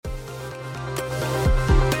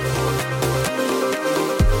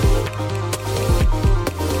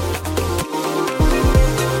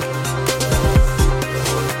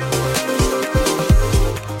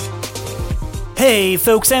Hey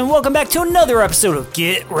folks, and welcome back to another episode of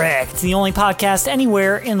Get Wrecked, the only podcast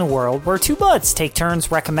anywhere in the world where two buds take turns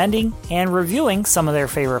recommending and reviewing some of their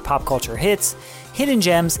favorite pop culture hits, hidden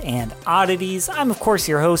gems, and oddities. I'm of course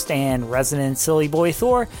your host and resident silly boy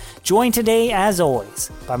Thor, joined today as always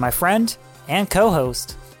by my friend and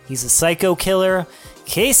co-host. He's a psycho killer,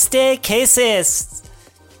 case de cases.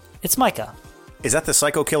 It's Micah. Is that the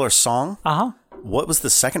Psycho Killer song? Uh-huh. What was the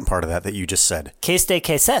second part of that you just said? Case de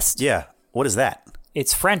cases. Yeah. What is that?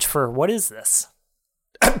 It's French for what is this?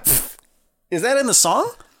 Is that in the song?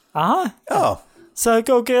 Uh-huh. Oh.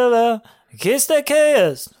 Psycho killer, case de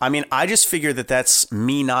case. I mean, I just figured that that's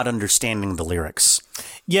me not understanding the lyrics.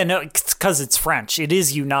 Yeah, no, it's because it's French. It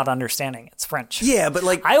is you not understanding. It's French. Yeah, but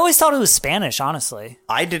like... I always thought it was Spanish, honestly.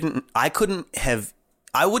 I wouldn't have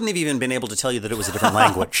even been able to tell you that it was a different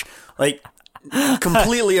language. Like,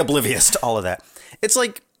 completely oblivious to all of that. It's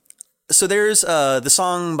like... So there's the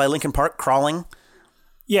song by Linkin Park, Crawling.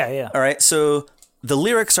 Yeah. All right, so the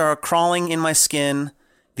lyrics are crawling in my skin.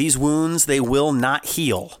 These wounds, they will not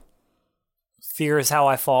heal. Fear is how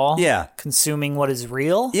I fall. Yeah. Consuming what is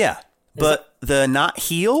real. Yeah, but the not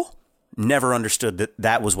heal, never understood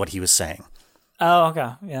that was what he was saying. Oh,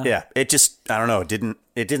 okay. Yeah. Yeah, it just, I don't know,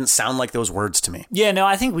 it didn't sound like those words to me. Yeah, no,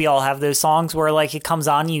 I think we all have those songs where like it comes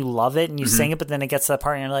on, you love it, and you sing it, but then it gets to that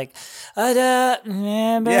part and you're like,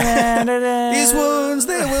 These wounds,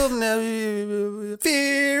 they will never,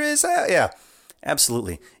 fear is out. Yeah,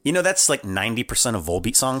 absolutely. You know, that's like 90% of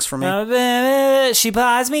Volbeat songs for me. She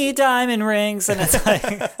buys me diamond rings, and it's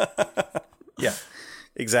like... Yeah,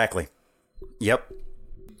 exactly. Yep.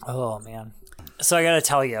 Oh, man. So I gotta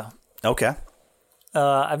tell you. Okay.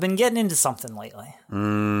 I've been getting into something lately.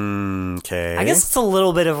 Okay. I guess it's a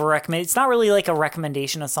little bit of a recommend. It's not really like a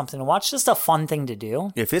recommendation of something to watch, just a fun thing to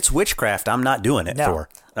do. If it's witchcraft, I'm not doing it, Thor.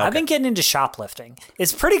 Okay. I've been getting into shoplifting.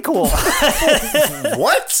 It's pretty cool.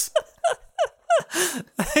 What?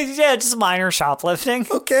 Yeah, just minor shoplifting.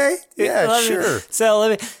 Okay. Yeah, sure.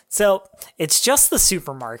 So it's just the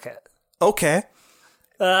supermarket. Okay.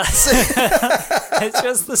 It's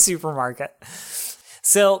just the supermarket.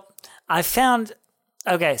 So I found...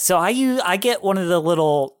 Okay, so I get one of the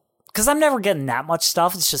little... Because I'm never getting that much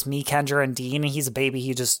stuff. It's just me, Kendra, and Dean, and he's a baby.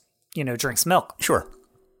 He just, drinks milk. Sure.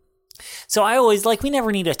 So I always, we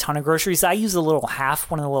never need a ton of groceries. I use one of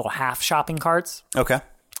the little half shopping carts. Okay.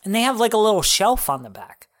 And they have, like, a little shelf on the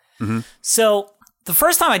back. Mm-hmm. So the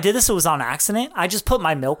first time I did this, it was on accident. I just put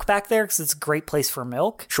my milk back there because it's a great place for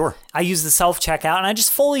milk. Sure. I used the self-checkout, and I just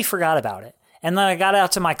fully forgot about it. And then I got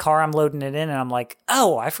out to my car, I'm loading it in, and I'm like,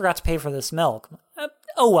 oh, I forgot to pay for this milk.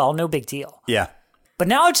 Oh, well, no big deal. Yeah. But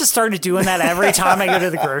now I just started doing that every time I go to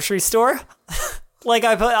the grocery store.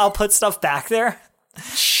 I'll put stuff back there.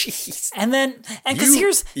 Jeez. And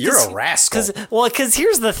you're a rascal. Because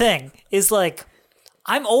here's the thing, is like,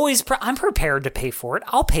 I'm always, I'm prepared to pay for it.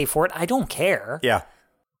 I'll pay for it. I don't care. Yeah.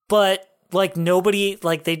 But nobody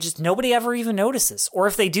ever even notices. Or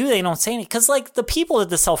if they do, they don't say anything. Because the people at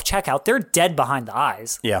the self-checkout, they're dead behind the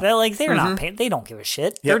eyes. Yeah. They're not paying. They don't give a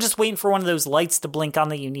shit. Yep. They're just waiting for one of those lights to blink on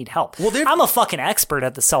that you need help. Well, I'm a fucking expert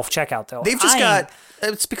at the self-checkout, though.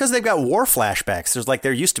 It's because they've got war flashbacks.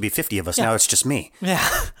 There used to be 50 of us. Yeah. Now it's just me. Yeah.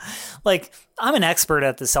 I'm an expert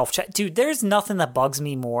at the self-check. Dude, there's nothing that bugs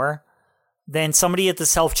me more than somebody at the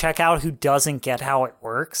self-checkout who doesn't get how it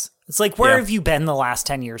works. It's like, where have you been the last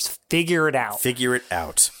 10 years? Figure it out. Figure it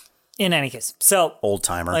out. In any case. So, old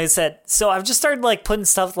timer. Like I said, so I've just started putting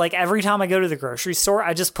stuff, every time I go to the grocery store,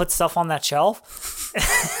 I just put stuff on that shelf.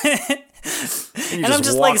 and I'm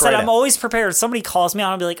just, like I said, I'm always prepared. If somebody calls me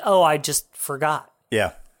on, I'll be like, oh, I just forgot.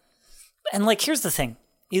 Yeah. And here's the thing,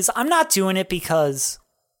 is I'm not doing it because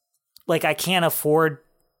I can't afford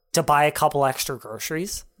to buy a couple extra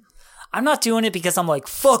groceries. I'm not doing it because I'm like,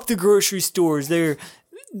 fuck the grocery stores.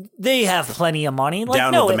 They have plenty of money.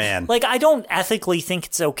 Down with the man. I don't ethically think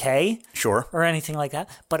it's okay. Sure. Or anything like that.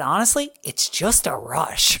 But honestly, it's just a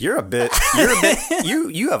rush. You have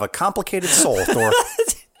a complicated soul, Thor.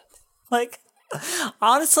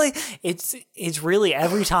 Honestly, it's really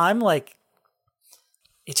every time, I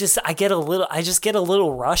just get a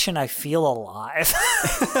little rush and I feel alive.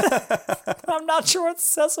 I'm not sure what it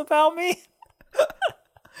says about me.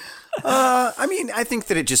 I think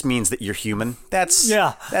that it just means that you're human. That's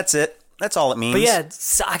it. That's all it means. But yeah,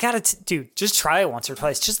 so I gotta, dude, just try it once or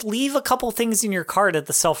twice. Just leave a couple things in your cart at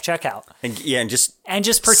the self-checkout. And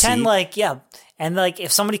just pretend and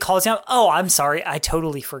if somebody calls you out, oh, I'm sorry, I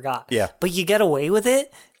totally forgot. Yeah. But you get away with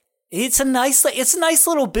it. It's a nice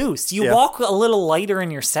little boost. You walk a little lighter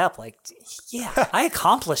in your step. I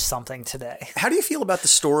accomplished something today. How do you feel about the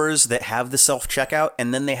stores that have the self-checkout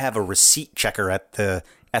and then they have a receipt checker at the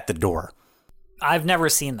door? I've never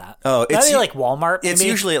seen that. Oh, it's That'd be like Walmart. Maybe? It's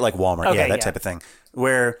usually at like Walmart. Okay, that type of thing.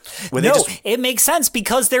 Where they no, just, it makes sense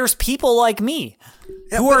because there's people like me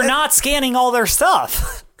who are not scanning all their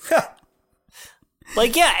stuff.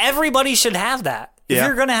 Like, yeah, everybody should have that. If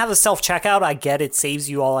you're going to have a self-checkout, I get it saves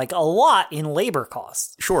you all like a lot in labor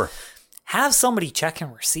costs. Sure. Have somebody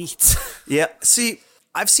checking receipts. Yeah. See,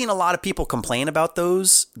 I've seen a lot of people complain about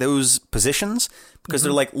those positions because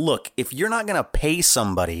they're like, look, if you're not going to pay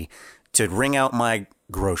somebody to ring out my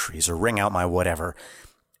groceries or ring out my whatever,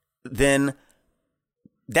 then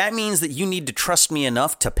that means that you need to trust me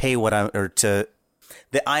enough to pay that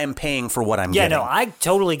I am paying for what I'm getting. Yeah, no, I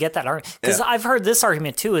totally get that argument. Because I've heard this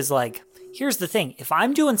argument too is like, here's the thing. If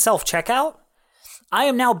I'm doing self-checkout, I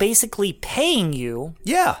am now basically paying you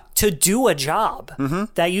to do a job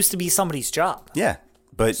that used to be somebody's job. Yeah.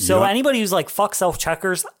 But so anybody who's like, fuck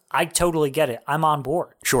self-checkers, I totally get it. I'm on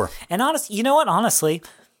board. Sure. And you know what? Honestly,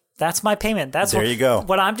 that's my payment. There you go.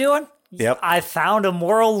 What I'm doing? Yep. I found a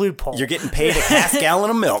moral loophole. You're getting paid a half gallon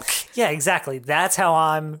of milk. Yeah, exactly. That's how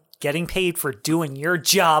I'm getting paid for doing your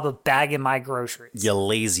job of bagging my groceries. You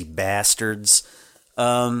lazy bastards.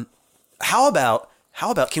 How about,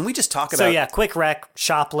 can we just talk about... So yeah, quick rec,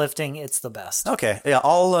 shoplifting, it's the best. Okay. Yeah,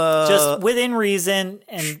 I'll... just within reason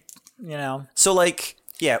and, So like,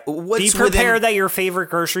 yeah, be prepared that your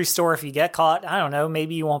favorite grocery store, if you get caught, I don't know,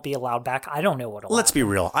 maybe you won't be allowed back. I don't know what will Let's be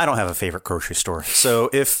real. I don't have a favorite grocery store.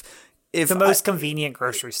 So if the most convenient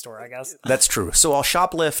grocery store, I guess. That's true. So I'll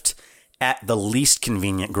shoplift at the least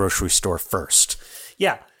convenient grocery store first.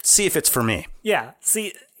 Yeah. See if it's for me. Yeah.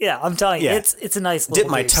 See, yeah, I'm telling you, it's a nice little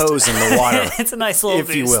dip my boost. toes in the water. It's a nice little if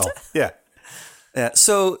boost. you will. Yeah. Yeah.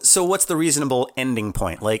 So what's the reasonable ending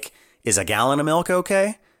point? Like, is a gallon of milk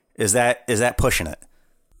okay? Is that pushing it?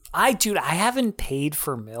 I haven't paid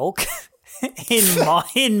for milk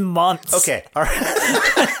in months. Okay. All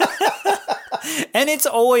right. And it's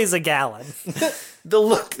always a gallon. The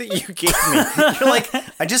look that you gave me. You're like,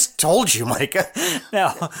 I just told you, Micah.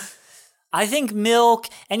 No. I think milk,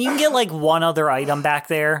 and you can get like one other item back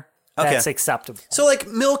there that's acceptable. So like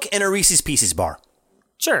milk and a Reese's Pieces bar.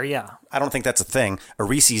 Sure, yeah. I don't think that's a thing. A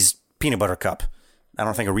Reese's peanut butter cup. I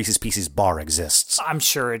don't think a Reese's Pieces bar exists. I'm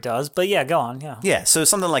sure it does, but yeah, go on, yeah. Yeah, so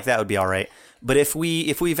something like that would be all right. But if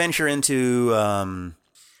we venture into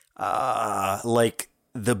like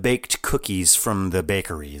the baked cookies from the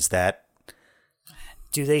bakery, is that...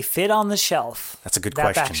 Do they fit on the shelf? That's a good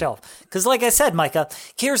question. That back shelf. Because like I said, Micah,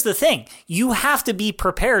 here's the thing. You have to be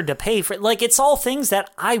prepared to pay for it. Like, it's all things that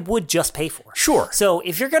I would just pay for. Sure. So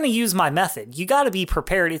if you're going to use my method, you got to be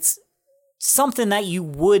prepared. It's something that you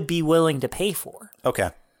would be willing to pay for. Okay.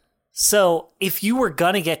 So if you were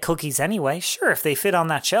going to get cookies anyway, sure, if they fit on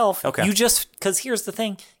that shelf, because here's the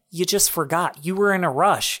thing, you just forgot. You were in a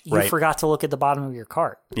rush. You forgot to look at the bottom of your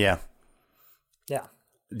cart. Yeah. Yeah.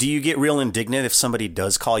 Do you get real indignant if somebody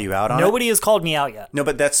does call you out on it? Nobody has called me out yet. No,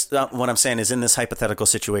 but that's what I'm saying is in this hypothetical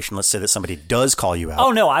situation, let's say that somebody does call you out.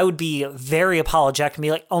 Oh, no, I would be very apologetic and be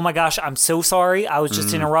like, oh my gosh, I'm so sorry. I was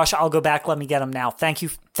just in a rush. I'll go back. Let me get them now. Thank you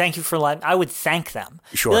for letting... I would thank them.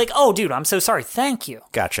 Sure. Be like, oh, dude, I'm so sorry. Thank you.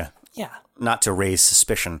 Gotcha. Yeah. Not to raise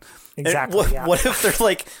suspicion. Exactly. What if they're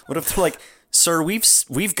like, sir,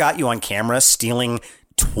 we've got you on camera stealing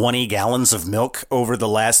 20 gallons of milk over the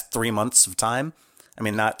last 3 months of time? I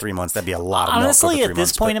mean, not 3 months. That'd be a lot of milk. Honestly, at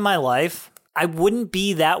this point in my life, I wouldn't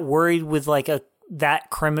be that worried with like a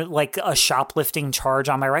shoplifting charge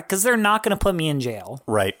on my record because they're not going to put me in jail.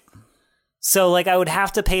 Right. So like I would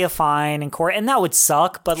have to pay a fine in court, and that would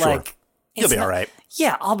suck. But like, you'll be all right.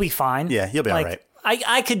 Yeah, I'll be fine. Yeah, you'll be all right.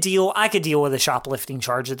 I could deal with a shoplifting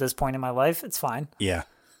charge at this point in my life. It's fine. Yeah.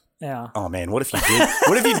 Yeah. Oh man, what if you did?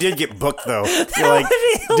 What if you did get booked though? You're like, would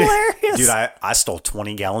be hilarious. Dude, I stole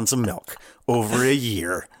 20 gallons of milk over a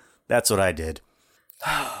year. That's what I did.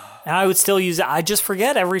 And I would still use it. I just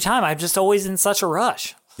forget every time. I'm just always in such a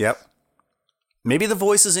rush. Yep. Maybe the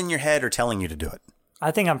voices in your head are telling you to do it.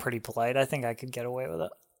 I think I'm pretty polite. I think I could get away with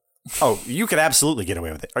it. Oh, you could absolutely get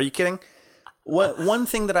away with it. Are you kidding? One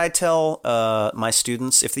thing that I tell my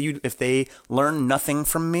students, if they learn nothing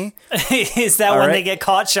from me, is that when they get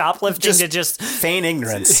caught shoplifting to just feign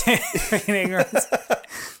ignorance. Feign ignorance.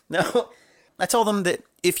 No, I tell them that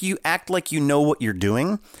if you act like you know what you're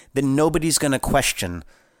doing, then nobody's going to question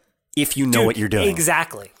if you know what you're doing.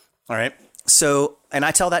 Exactly. All right. So, and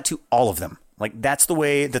I tell that to all of them. Like, that's the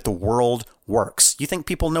way that the world works. You think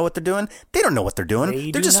people know what they're doing? They don't know what they're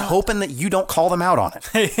doing. They're just hoping that you don't call them out on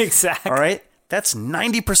it. Exactly. All right. That's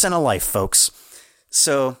 90% of life, folks.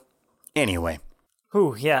 So, anyway.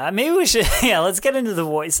 Ooh, yeah. Maybe we should... Yeah, let's get into the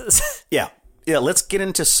voices. Yeah. Yeah, let's get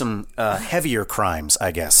into some heavier crimes,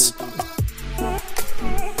 I guess.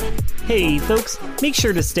 Hey folks, make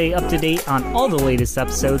sure to stay up to date on all the latest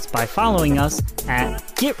episodes by following us at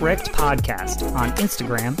Get Wrecked Podcast on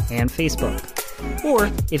Instagram and Facebook.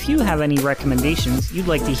 Or, if you have any recommendations you'd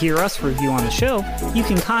like to hear us review on the show, you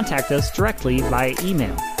can contact us directly via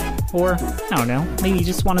email. Or, I don't know, maybe you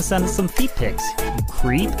just want to send us some feet pics. You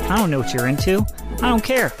creep. I don't know what you're into. I don't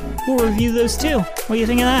care. We'll review those too. What do you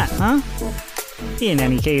think of that, huh? In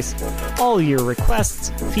any case, all your requests,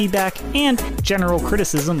 feedback, and general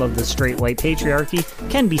criticism of the straight white patriarchy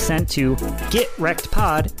can be sent to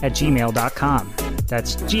getrectpod@gmail.com.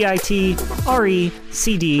 That's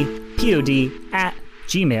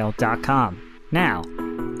GITRECDPOD@gmail.com. Now,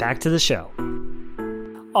 back to the show.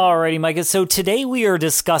 Alrighty, Micah. So today we are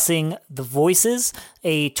discussing The Voices,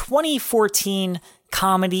 a 2014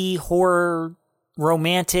 comedy, horror,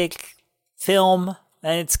 romantic film.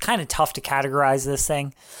 And it's kind of tough to categorize this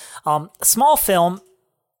thing. A small film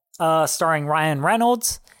starring Ryan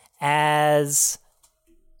Reynolds as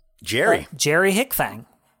Jerry Hickfang.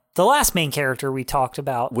 The last main character we talked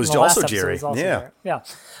about was also Jerry. Jerry.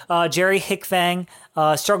 Jerry Hickfang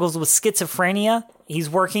struggles with schizophrenia. He's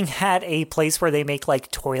working at a place where they make like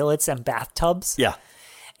toilets and bathtubs. Yeah.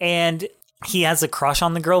 And he has a crush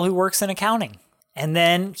on the girl who works in accounting. And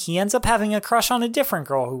then he ends up having a crush on a different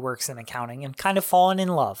girl who works in accounting and kind of falling in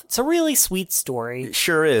love. It's a really sweet story. It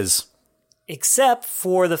sure is. Except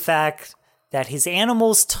for the fact that his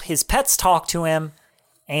his pets talk to him,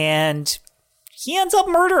 and he ends up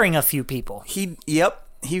murdering a few people. He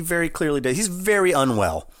very clearly does. He's very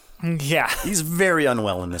unwell. Yeah. He's very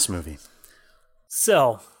unwell in this movie.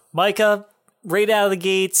 So, Micah, right out of the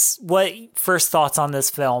gates, what first thoughts on this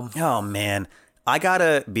film? Oh, man. I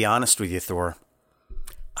gotta be honest with you, Thor.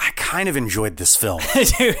 I kind of enjoyed this film.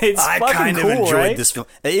 Dude, it's fucking cool, right? This film.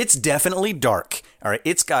 It's definitely dark. All right,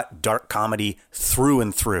 it's got dark comedy through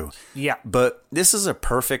and through. Yeah. But this is a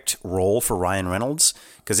perfect role for Ryan Reynolds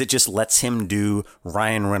because it just lets him do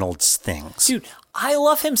Ryan Reynolds things. Dude, I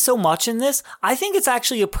love him so much in this. I think it's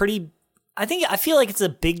actually I feel like it's a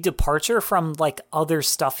big departure from like other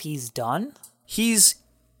stuff he's done.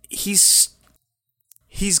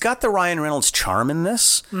 He's got the Ryan Reynolds charm in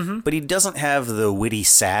this, but he doesn't have the witty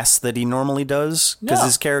sass that he normally does because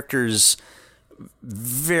his character's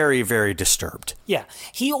very, very disturbed. Yeah.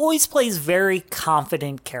 He always plays very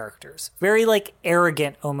confident characters, very like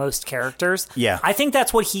arrogant almost characters. Yeah. I think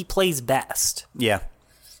that's what he plays best. Yeah.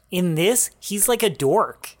 In this, he's like a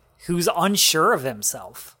dork who's unsure of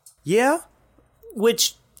himself. Yeah.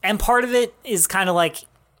 And part of it is kind of like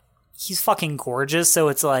he's fucking gorgeous, so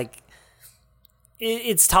it's like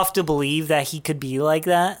it's tough to believe that he could be like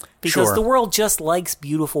that because the world just likes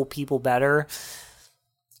beautiful people better.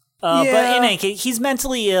 But in any case, he's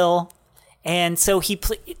mentally ill, and so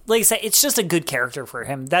like I said, it's just a good character for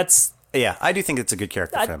him. I do think it's a good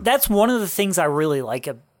character for him. That's one of the things I really like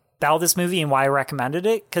about this movie and why I recommended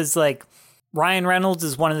it, because like Ryan Reynolds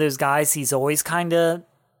is one of those guys. He's always kind of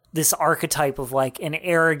this archetype of like an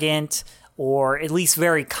arrogant or at least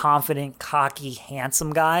very confident, cocky,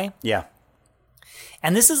 handsome guy. Yeah.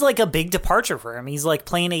 And this is like a big departure for him. He's like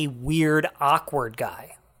playing a weird, awkward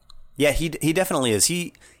guy. Yeah, he definitely is.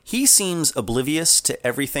 He seems oblivious to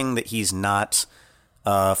everything that he's not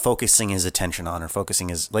focusing his attention on or focusing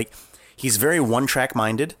his like. He's very one-track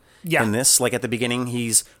minded in this. Like at the beginning,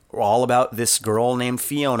 he's all about this girl named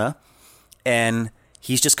Fiona, and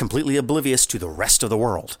he's just completely oblivious to the rest of the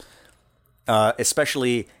world.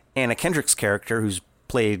 Especially Anna Kendrick's character, who's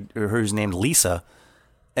named Lisa.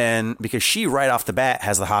 And because she right off the bat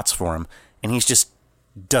has the hots for him, and he's just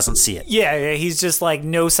doesn't see it. Yeah, he's just like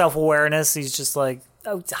no self-awareness. He's just like,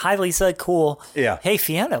 oh, hi, Lisa, cool. Yeah. Hey,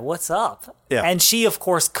 Fiona, what's up? Yeah. And she, of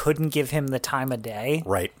course, couldn't give him the time of day.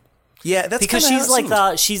 Right. Yeah, that's because she's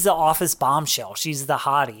like she's the office bombshell. She's the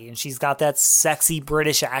hottie, and she's got that sexy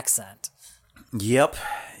British accent. Yep.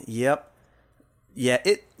 Yeah.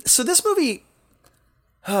 So this movie,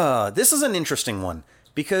 this is an interesting one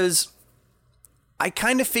because I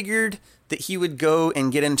kind of figured that he would go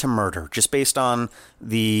and get into murder just based on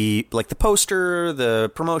the poster,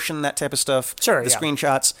 the promotion, that type of stuff, the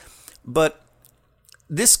screenshots. But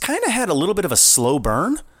this kind of had a little bit of a slow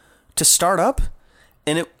burn to start up,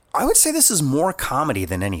 and I would say this is more comedy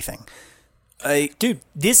than anything. Dude,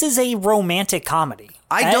 this is a romantic comedy.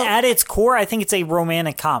 At its core, I think it's a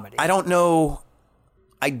romantic comedy. I don't know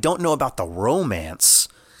about the romance,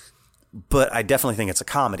 but I definitely think it's a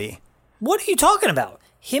comedy. What are you talking about?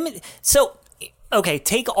 Okay,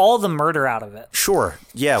 take all the murder out of it. Sure.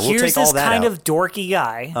 Yeah, we'll take all that out. Here's this kind of dorky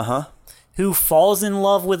guy who falls in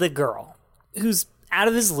love with a girl who's out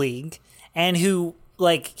of his league and who,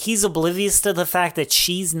 like, he's oblivious to the fact that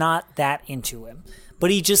she's not that into him.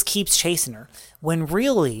 but he just keeps chasing her. When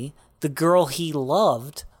really, the girl he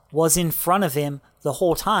loved was in front of him the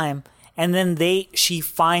whole time, and then she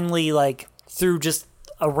finally, like, through just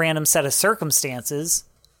a random set of circumstances,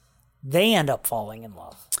 they end up falling in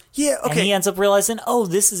love. Yeah, okay. And he ends up realizing, oh,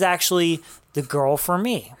 this is actually the girl for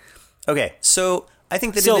me. Okay, so I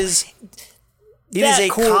think that it is a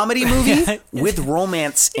comedy movie with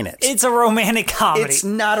romance in it. It's a romantic comedy. It's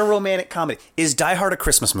not a romantic comedy. Is Die Hard a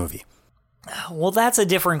Christmas movie? Well, that's a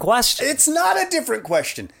different question. It's not a different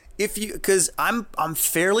question. Because I'm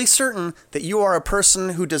fairly certain that you are a person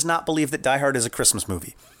who does not believe that Die Hard is a Christmas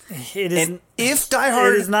movie. It is. And if Die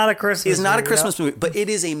Hard is not a Christmas movie, but it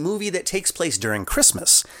is a movie that takes place during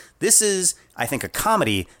Christmas. This is, I think, a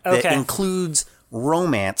comedy that includes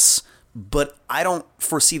romance, but I don't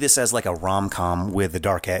foresee this as like a rom-com with a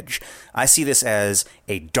dark edge. I see this as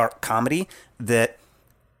a dark comedy that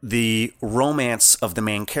the romance of the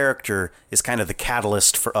main character is kind of the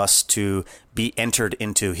catalyst for us to be entered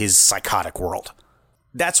into his psychotic world.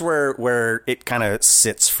 That's where it kind of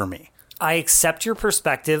sits for me. I accept your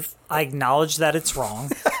perspective. I acknowledge that it's wrong.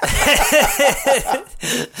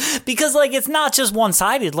 Because, like, it's not just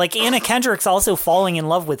one-sided. Like, Anna Kendrick's also falling in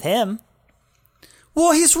love with him.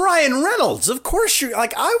 Well, he's Ryan Reynolds. Of course you're...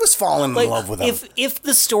 Like, I was falling in love with him. If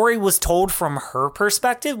the story was told from her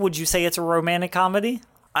perspective, would you say it's a romantic comedy?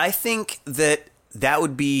 I think that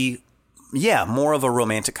would be, more of a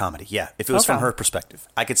romantic comedy. Yeah, if it was from her perspective.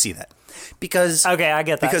 I could see that. Because... Okay, I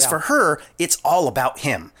get that. Because for her, it's all about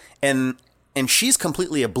him. And she's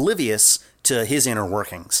completely oblivious to his inner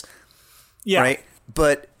workings. Yeah. Right?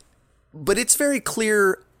 But it's very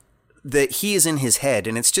clear that he is in his head,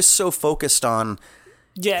 and it's just so focused on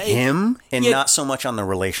him and not so much on the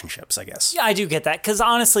relationships, I guess. Yeah, I do get that. Because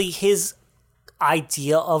honestly, his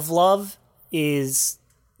idea of love is...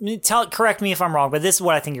 correct me if I'm wrong, but this is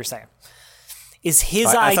what I think you're saying. Is his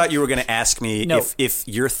idea... I thought you were going to ask me if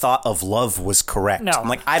your thought of love was correct. No. I'm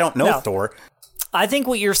like, I don't know, Thor. I think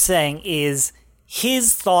what you're saying is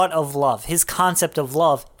his thought of love, his concept of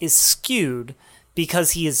love is skewed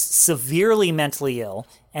because he is severely mentally ill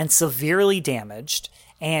and severely damaged.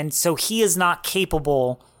 And so he is not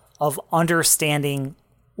capable of understanding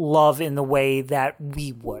love in the way that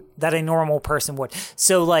we would, that a normal person would.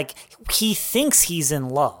 So, like, he thinks he's in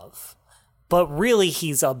love, but really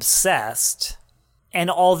he's obsessed. And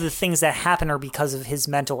all the things that happen are because of his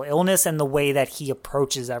mental illness and the way that he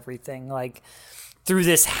approaches everything. Like, through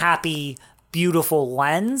this happy, beautiful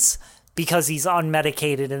lens, because he's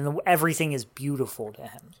unmedicated and everything is beautiful to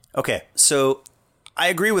him. Okay, so I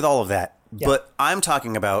agree with all of that, but I'm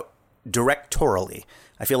talking about directorially.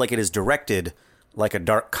 I feel like it is directed like a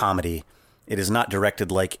dark comedy. It is not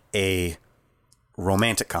directed like a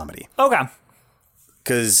romantic comedy. Okay.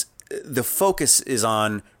 Because the focus is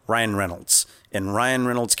on Ryan Reynolds and Ryan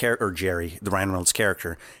Reynolds' character, or Jerry, the Ryan Reynolds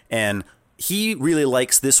character, and he really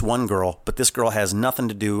likes this one girl, but this girl has nothing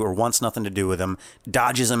to do or wants nothing to do with him,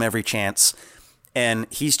 dodges him every chance, and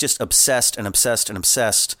he's just obsessed and obsessed and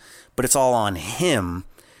obsessed, but it's all on him.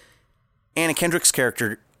 Anna Kendrick's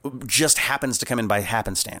character just happens to come in by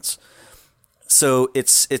happenstance. So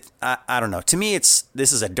I don't know. To me, this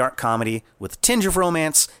is a dark comedy with a tinge of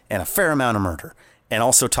romance and a fair amount of murder, and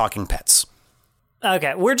also talking pets.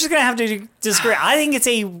 Okay, we're just going to have to disagree. I think it's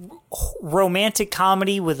a romantic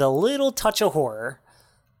comedy with a little touch of horror.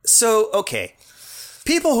 So, okay.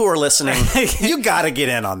 People who are listening, you got to get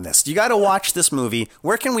in on this. You got to watch this movie.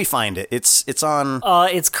 Where can we find it? It's on...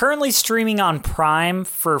 it's currently streaming on Prime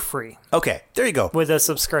for free. Okay, there you go. With a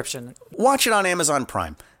subscription. Watch it on Amazon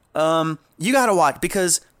Prime. You got to watch,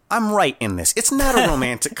 because I'm right in this. It's not a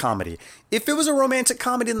romantic comedy. If it was a romantic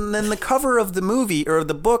comedy, then the cover of the movie or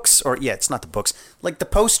the books, or it's not the books, like the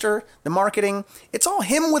poster, the marketing, it's all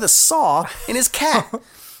him with a saw and his cat,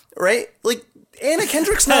 right? Like, Anna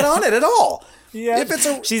Kendrick's not on it at all. Yeah,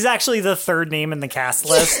 she's actually the third name in the cast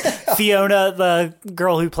list. Yeah. Fiona, the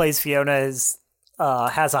girl who plays Fiona, has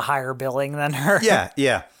a higher billing than her.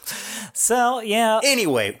 Yeah. So, yeah.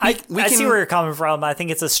 Anyway, I see where you're coming from. I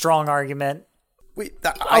think it's a strong argument.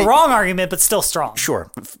 A wrong argument, but still strong.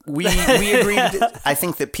 Sure. We agreed. I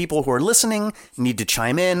think that people who are listening need to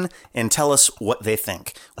chime in and tell us what they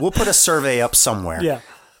think. We'll put a survey up somewhere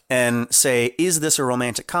and say, is this a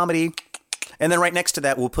romantic comedy? And then right next to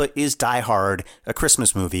that, we'll put, is Die Hard a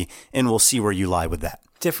Christmas movie? And we'll see where you lie with that.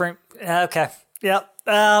 Different. Okay. Yep.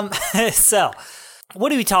 So, what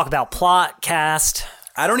do we talk about? Plot, cast?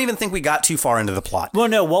 I don't even think we got too far into the plot. Well,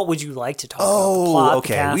 no. What would you like to talk about? The plot, okay.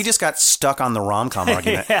 The cast? We just got stuck on the rom-com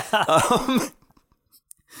argument.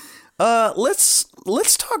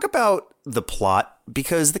 Let's talk about the plot,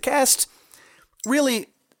 because the cast, really,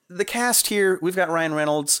 the cast here, we've got Ryan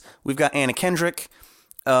Reynolds, we've got Anna Kendrick,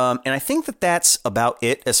 and I think that's about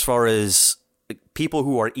it as far as people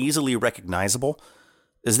who are easily recognizable.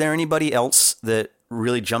 Is there anybody else that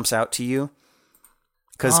really jumps out to you?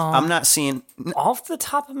 Because I'm not seeing... Off the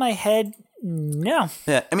top of my head, no.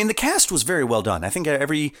 Yeah, I mean, the cast was very well done. I think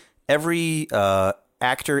every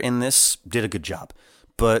actor in this did a good job.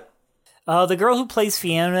 But... the girl who plays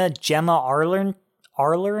Fiona, Gemma Arterton?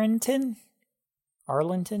 Arterton?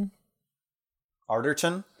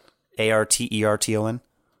 Arterton?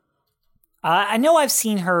 I know I've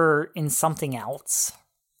seen her in something else.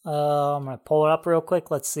 I'm going to pull it up real quick.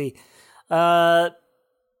 Let's see.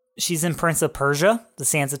 She's in Prince of Persia, The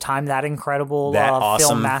Sands of Time, that incredible awesome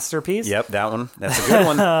film masterpiece. Yep, that one. That's a good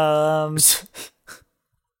one.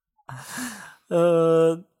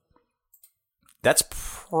 That's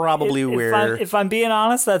probably where... If I'm being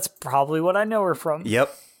honest, that's probably what I know her from.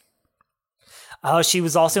 Yep. She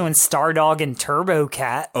was also in Stardog and Turbo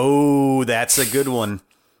Cat. Oh, that's a good one.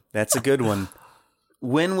 That's a good one.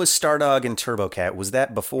 When was Stardog and Turbo Cat? Was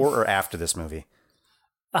that before or after this movie?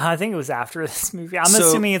 I think it was after this movie. I'm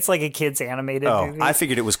assuming it's like a kid's animated movie. I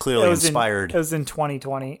figured it was clearly inspired. It was in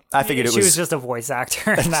 2020. I figured she was just a voice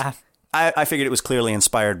actor in that. I figured it was clearly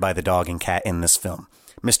inspired by the dog and cat in this film.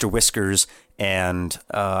 Mr. Whiskers and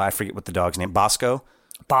I forget what the dog's name. Bosco?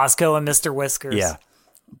 Bosco and Mr. Whiskers. Yeah.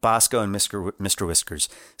 Bosco and Mr. Whiskers.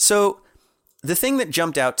 So the thing that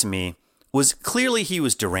jumped out to me was clearly he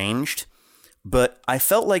was deranged, but I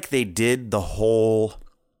felt like they did the whole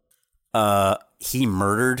he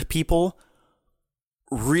murdered people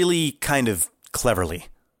really kind of cleverly.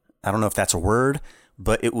 I don't know if that's a word,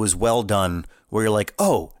 but it was well done where you're like,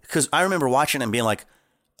 oh, because I remember watching it and being like,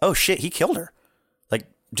 oh shit, he killed her. Like,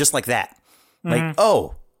 just like that. Like,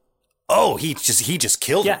 oh, he just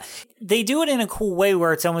killed her. They do it in a cool way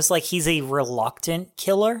where it's almost like he's a reluctant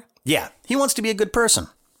killer. Yeah, he wants to be a good person.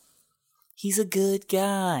 He's a good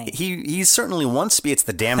guy. He certainly wants to be. It's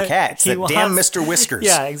the damn cat. It's damn Mr. Whiskers.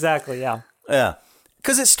 Yeah, exactly, yeah. Yeah.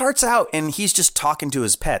 Because it starts out and he's just talking to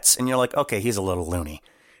his pets and you're like, okay, he's a little loony,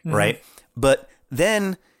 right? But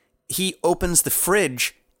then he opens the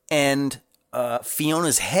fridge and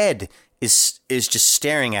Fiona's head is just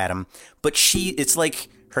staring at him. But it's like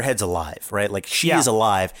her head's alive, right? Like she is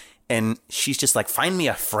alive and she's just like, find me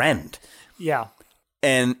a friend. Yeah.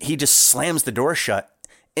 And he just slams the door shut.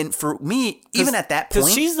 And for me, even at that point...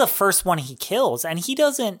 Because she's the first one he kills, and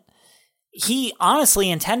he honestly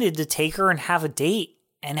intended to take her and have a date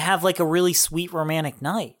and have like a really sweet romantic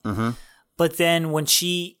night. Mm-hmm. But then when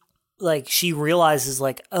she realizes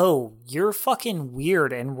like, oh, you're fucking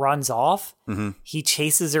weird and runs off, he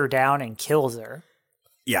chases her down and kills her.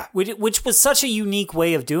 Yeah. Which was such a unique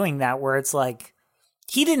way of doing that, where it's like,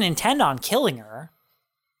 he didn't intend on killing her,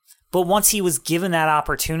 but once he was given that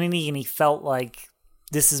opportunity and he felt like,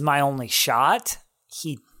 this is my only shot,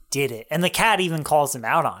 he did it. And the cat even calls him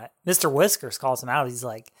out on it. Mr. Whiskers calls him out. He's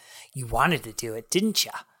like, you wanted to do it, didn't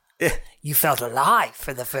you? You felt alive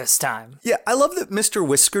for the first time. Yeah, I love that Mr.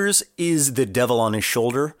 Whiskers is the devil on his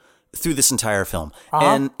shoulder through this entire film.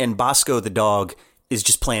 And Bosco the dog is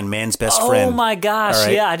just playing man's best friend. Oh my gosh,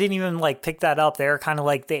 right? Yeah, I didn't even like pick that up. They're kind of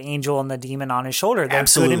like the angel and the demon on his shoulder. They're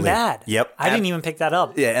good and bad. Yep. I didn't even pick that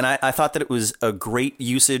up. Yeah, and I thought that it was a great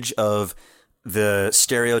usage of the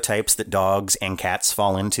stereotypes that dogs and cats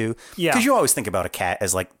fall into. Yeah. Because you always think about a cat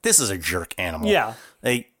as like, this is a jerk animal. Yeah.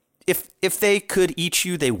 Like, if they could eat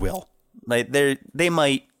you, they will. Like they're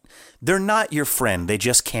not your friend. They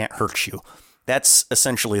just can't hurt you. That's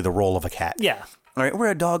essentially the role of a cat. Yeah. All right.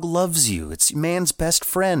 Where a dog loves you. It's man's best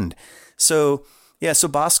friend. So yeah. So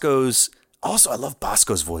Bosco's also, I love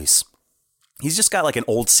Bosco's voice. He's just got like an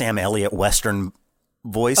old Sam Elliott Western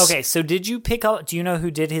voice. Okay, so did you pick up, do you know who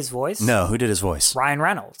did his voice? No, who did his voice? Ryan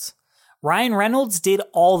Reynolds. Ryan Reynolds did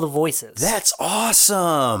all the voices. That's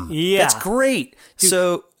awesome. Yeah. That's great. Dude,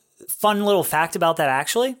 so, fun little fact about that,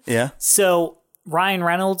 actually. Yeah. So, Ryan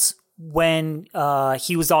Reynolds, when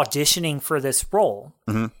he was auditioning for this role,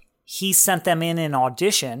 he sent them in an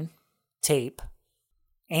audition tape,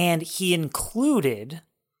 and he included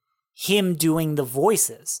him doing the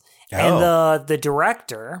voices. Oh. And the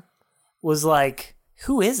director was like,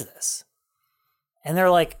 who is this? And they're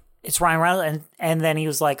like, it's Ryan Reynolds. And then he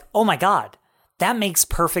was like, oh my God, that makes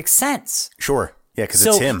perfect sense. Sure. Yeah, because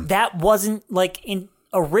it's him. That wasn't like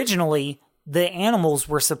originally the animals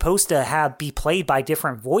were supposed to be played by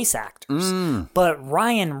different voice actors. But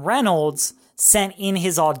Ryan Reynolds sent in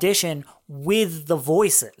his audition with the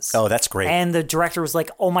voices. Oh, that's great. And the director was like,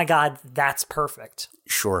 oh my God, that's perfect.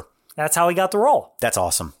 Sure. That's how he got the role. That's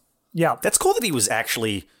awesome. Yeah. That's cool that he was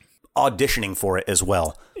actually auditioning for it as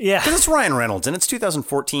well. Yeah. Because it's Ryan Reynolds, and it's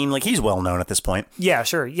 2014. Like, he's well known at this point. Yeah,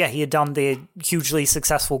 sure. Yeah, he had done the hugely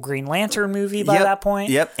successful Green Lantern movie by that point.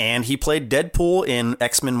 Yep, and he played Deadpool in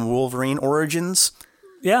X-Men Wolverine Origins.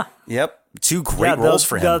 Yeah. Yep, 2 great roles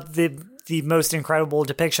for him. The most incredible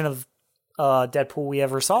depiction of Deadpool we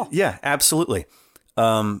ever saw. Yeah, absolutely.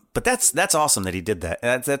 But that's awesome that he did that.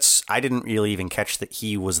 That's I didn't really even catch that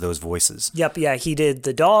he was those voices. Yep, yeah, he did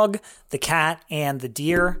the dog, the cat, and the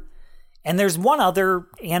deer. And there's one other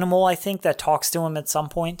animal, I think, that talks to him at some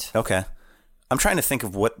point. Okay. I'm trying to think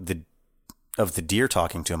of the deer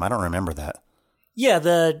talking to him. I don't remember that.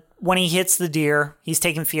 Yeah, when he hits the deer, he's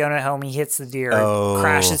taking Fiona home, he hits the deer, it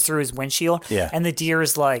crashes through his windshield, and the deer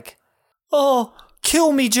is like, "Oh,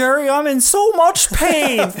 kill me, Jerry, I'm in so much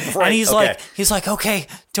pain." Right, and he's like, "Okay,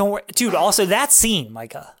 don't worry." Dude, also that scene,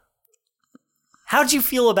 Micah. How'd you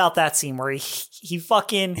feel about that scene where he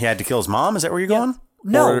fucking... He had to kill his mom? Is that where you're going?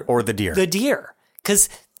 No. Or the deer? The deer. Because,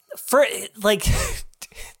 let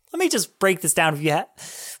me just break this down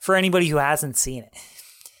for anybody who hasn't seen it.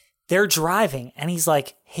 They're driving, and he's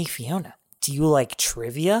like, "Hey, Fiona, do you like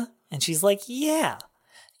trivia?" And she's like, "Yeah.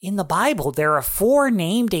 In the Bible, there are 4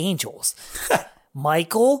 named angels.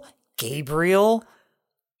 Michael, Gabriel,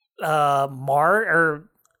 or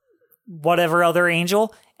whatever other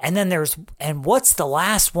angel. And then and what's the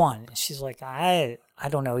last one?" And she's like, I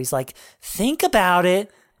don't know. He's like, think about it.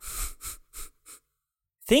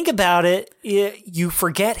 Think about it. You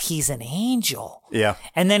forget he's an angel. Yeah.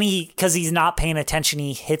 And then because he's not paying attention,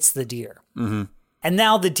 he hits the deer. Mm-hmm. And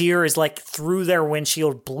now the deer is like through their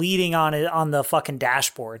windshield, bleeding on the fucking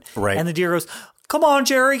dashboard. Right. And the deer goes, "Come on,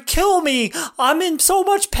 Jerry, kill me. I'm in so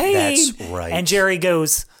much pain." That's right. And Jerry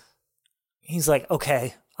he's like,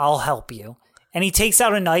 "Okay, I'll help you." And he takes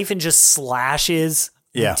out a knife and just slashes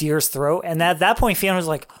the deer's throat. And at that point, Fiona's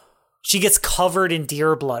like, she gets covered in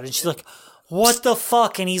deer blood. And she's like, "What the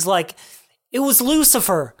fuck?" And he's like, "It was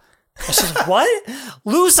Lucifer." And she's like, "What?"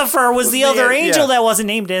 Lucifer was the other angel that wasn't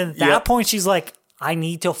named. And at that point, she's like, "I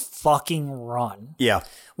need to fucking run." Yeah.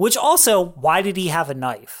 Which also, why did he have a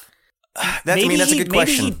knife? That's a good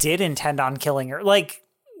question. Maybe he did intend on killing her. Like,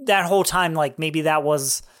 that whole time, like, maybe that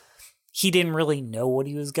was... He didn't really know what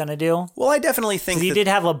he was going to do. Well, I definitely think he did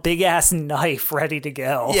have a big-ass knife ready to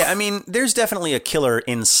go. Yeah, I mean, there's definitely a killer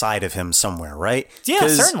inside of him somewhere, right? Yeah,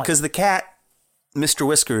 certainly. Because the cat, Mr.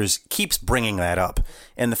 Whiskers, keeps bringing that up.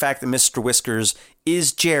 And the fact that Mr. Whiskers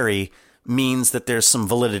is Jerry means that there's some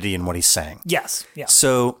validity in what he's saying. Yes, yeah.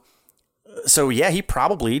 So yeah, he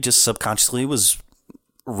probably just subconsciously was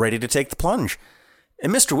ready to take the plunge.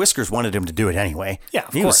 And Mr. Whiskers wanted him to do it anyway. Yeah,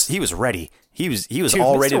 of course. He was ready. He was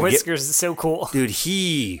all ready to Mr. Whiskers is so cool. Dude,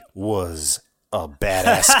 he was a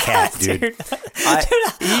badass cat, dude.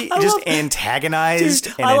 He just antagonized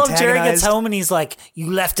and I love antagonized. Jerry gets home and he's like,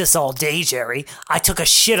 "You left us all day, Jerry. I took a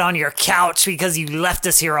shit on your couch because you left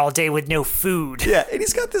us here all day with no food." Yeah, and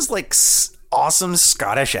he's got this like awesome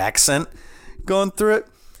Scottish accent going through it.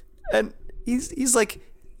 And he's like,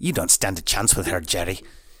 "You don't stand a chance with her, Jerry.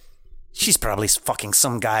 She's probably fucking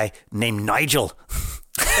some guy named Nigel."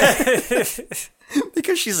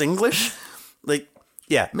 Because she's English. Like,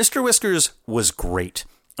 yeah, Mr. Whiskers was great.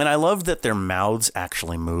 And I loved that their mouths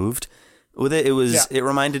actually moved with it. It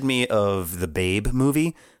reminded me of the Babe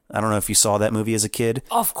movie. I don't know if you saw that movie as a kid.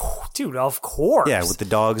 Of course. Yeah, with the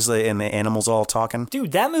dogs and the animals all talking.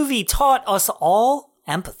 Dude, that movie taught us all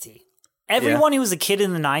empathy. Everyone who was a kid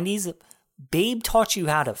in the 90s, Babe taught you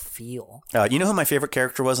how to feel. You know who my favorite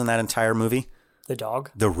character was in that entire movie? The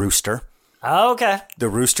dog? The rooster. Oh, okay. The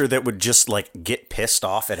rooster that would just like get pissed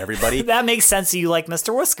off at everybody. That makes sense. You like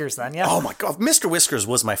Mr. Whiskers then, yeah. Oh my God. Mr. Whiskers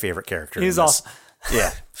was my favorite character. He was awesome.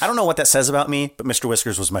 Yeah. I don't know what that says about me, but Mr.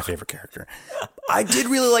 Whiskers was my favorite character. I did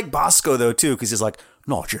really like Bosco though too, because he's like,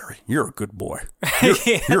 "No, Jerry, you're a good boy.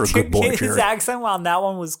 You're a good boy, Jerry." His accent on that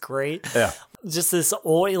one was great. Yeah. Just this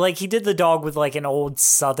old, like he did the dog with like an old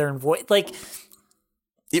Southern voice. Like,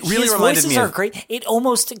 it really his reminded voices me are of... great. It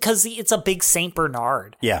almost, because it's a big Saint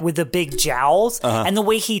Bernard. Yeah. With the big jowls. And the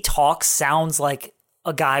way he talks sounds like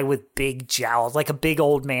a guy with big jowls, like a big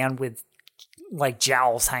old man with like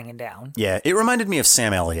jowls hanging down. Yeah. It reminded me of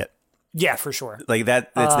Sam Elliott. Yeah, for sure. Like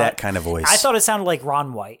that. It's that kind of voice. I thought it sounded like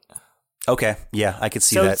Ron White. Okay. Yeah. I could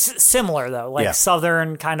see so that. It's similar though. Like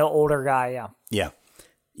Southern kind of older guy. Yeah. Yeah.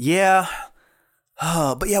 Yeah.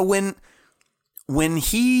 But yeah, when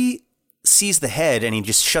he sees the head and he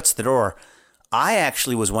just shuts the door, I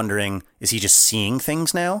actually was wondering, is he just seeing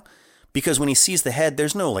things now? Because when he sees the head,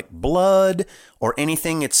 there's no like blood or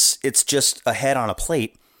anything. It's just a head on a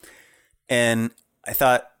plate. And I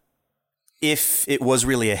thought if it was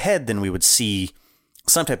really a head, then we would see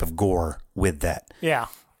some type of gore with that. Yeah.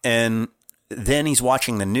 And then he's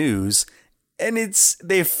watching the news, and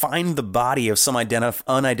they find the body of some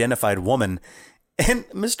unidentified woman. And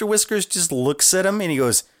Mr. Whiskers just looks at him and he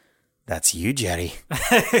goes, "That's you, Jerry."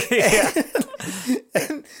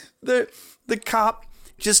 and the cop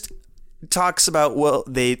just talks about, well,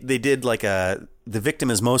 they did like the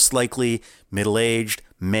victim is most likely middle-aged,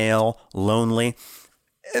 male, lonely.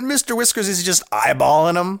 And Mr. Whiskers is just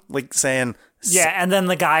eyeballing him, like saying... Yeah, and then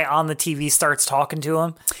the guy on the TV starts talking to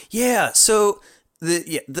him. Yeah, so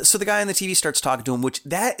the guy on the TV starts talking to him, which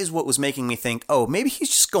that is what was making me think, oh, maybe he's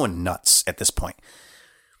just going nuts at this point.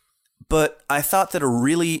 But I thought that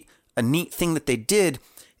a neat thing that they did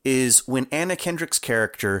is when Anna Kendrick's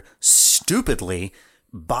character stupidly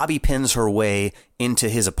bobby pins her way into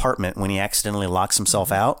his apartment when he accidentally locks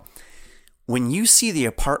himself out. When you see the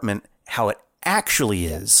apartment, how it actually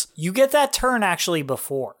is. You get that turn actually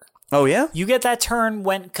before. Oh, yeah? You get that turn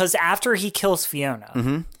because after he kills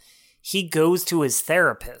Fiona, he goes to his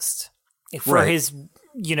therapist for his,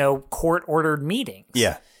 court-ordered meetings.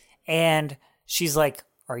 Yeah. And she's like,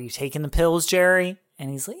 "Are you taking the pills, Jerry?" And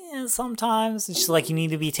he's like, "Yeah, sometimes." And she's like, "You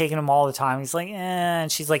need to be taking them all the time." He's like, "Eh."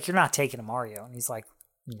 And she's like, "You're not taking them, are you?" And he's like,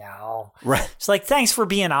 "No." Right. She's like, "Thanks for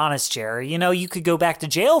being honest, Jerry. You could go back to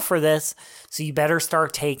jail for this, so you better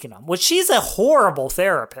start taking them." Which she's a horrible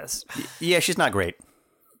therapist. Yeah, she's not great.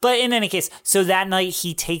 But in any case, so that night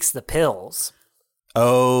he takes the pills.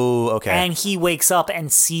 Oh, okay. And he wakes up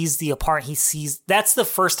and sees the apartment. That's the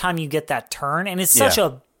first time you get that turn. And it's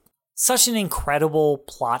such an incredible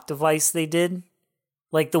plot device they did.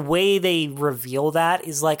 Like the way they reveal that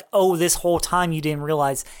is like, oh, this whole time you didn't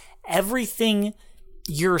realize everything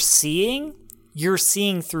you're seeing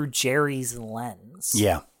through Jerry's lens.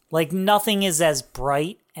 Yeah. Like nothing is as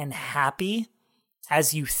bright and happy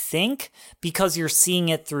as you think because you're seeing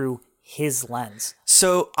it through his lens.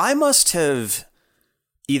 So I must have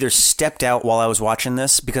either stepped out while I was watching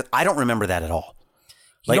this because I don't remember that at all.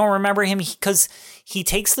 You don't remember him because he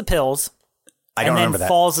takes the pills and then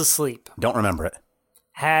falls asleep. Don't remember it.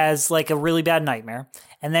 Has like a really bad nightmare.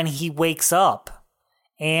 And then he wakes up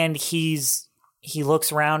and he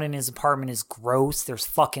looks around and his apartment is gross. There's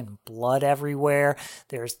fucking blood everywhere.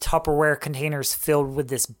 There's Tupperware containers filled with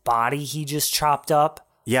this body he just chopped up.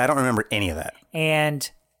 Yeah, I don't remember any of that. And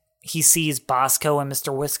he sees Bosco and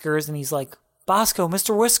Mr. Whiskers and he's like, "Bosco,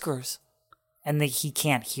 Mr. Whiskers." And he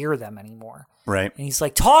can't hear them anymore. Right. And he's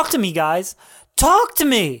like, "Talk to me, guys. Talk to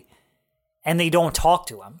me." And they don't talk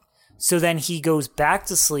to him. So then he goes back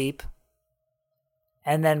to sleep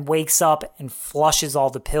and then wakes up and flushes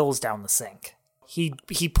all the pills down the sink. He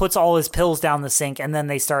puts all his pills down the sink and then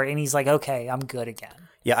they start and he's like, "Okay, I'm good again."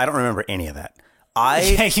 Yeah, I don't remember any of that.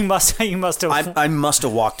 Yeah, you must have. I must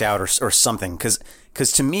have walked out or something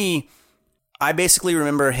because to me, I basically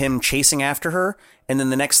remember him chasing after her, and then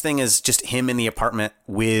the next thing is just him in the apartment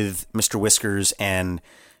with Mr. Whiskers and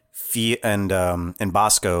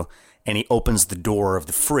Bosco, and he opens the door of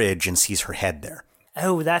the fridge and sees her head there.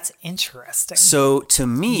 Oh, that's interesting. So to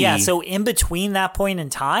me, yeah. So in between that point in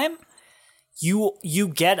time,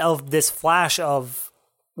 you get this flash of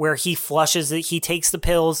where he flushes it, he takes the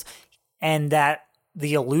pills, and that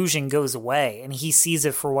the illusion goes away, and he sees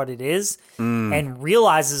it for what it is, and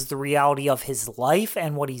realizes the reality of his life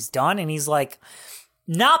and what he's done, and he's like,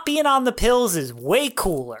 not being on the pills is way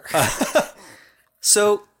cooler.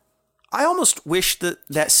 So I almost wish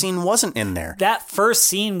that scene wasn't in there. That first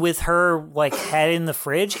scene with her like head in the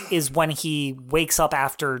fridge is when he wakes up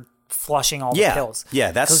after flushing all the pills.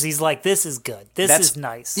 Yeah, that's because he's like, "This is good. This is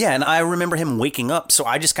nice." Yeah, and I remember him waking up, so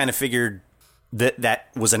I just kind of figured that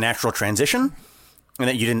was a natural transition, and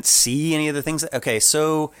that you didn't see any of the things. Okay,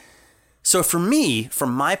 so for me,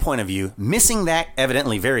 from my point of view, missing that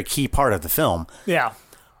evidently very key part of the film. Yeah,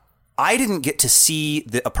 I didn't get to see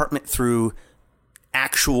the apartment through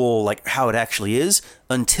actual, like how it actually is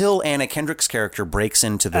until Anna Kendrick's character breaks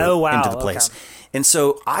into the place. Okay. And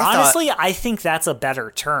so I think that's a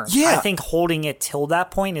better turn. Yeah. I think holding it till that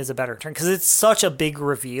point is a better turn because it's such a big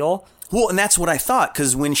reveal. Well, and that's what I thought,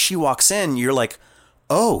 because when she walks in, you're like,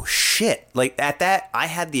 oh shit. Like at that, I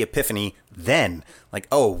had the epiphany then. Like,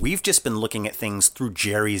 oh, we've just been looking at things through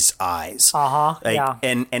Jerry's eyes. Like, yeah.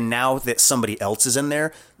 And now that somebody else is in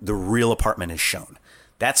there, the real apartment is shown.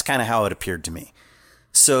 That's kind of how it appeared to me.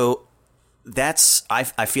 So that's, I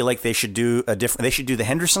feel like they should do the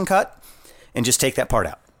Henderson cut and just take that part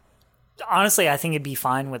out. Honestly, I think it'd be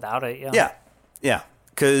fine without it. Yeah. Yeah.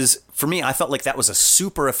 Because for me, I felt like that was a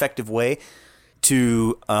super effective way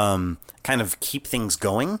to kind of keep things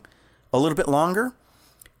going a little bit longer.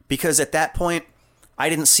 Because at that point, I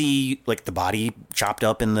didn't see like the body chopped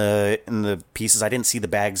up in the pieces. I didn't see the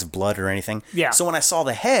bags of blood or anything. Yeah. So when I saw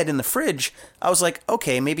the head in the fridge, I was like,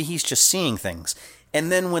 okay, maybe he's just seeing things.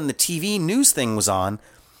 And then when the TV news thing was on,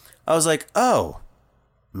 I was like, oh,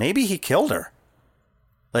 maybe he killed her.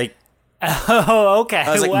 Like, Oh, okay.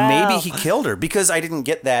 I was like, wow. maybe he killed her because I didn't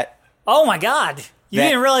get that. Oh my God. You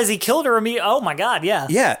didn't realize he killed her immediately. Oh my God. Yeah.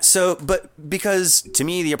 Yeah. So, but because to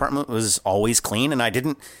me, the apartment was always clean and I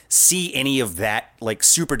didn't see any of that like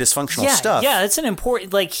super dysfunctional stuff. Yeah. It's an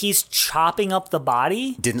important, like he's chopping up the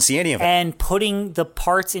body. Didn't see any of it. And putting the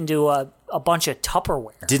parts into a bunch of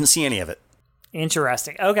Tupperware. Didn't see any of it.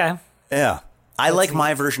 Interesting. Okay. Yeah. I like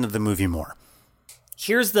my version of the movie more.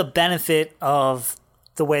 Here's the benefit of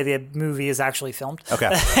the way the movie is actually filmed. Okay.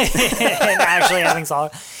 And actually having saw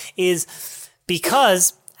it is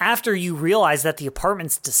because after you realize that the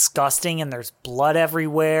apartment's disgusting and there's blood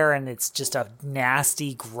everywhere and it's just a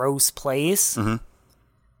nasty, gross place,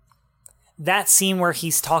 that scene where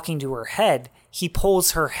he's talking to her head, he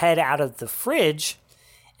pulls her head out of the fridge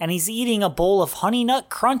and he's eating a bowl of Honey Nut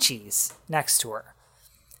Crunchies next to her.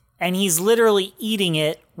 And he's literally eating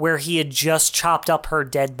it where he had just chopped up her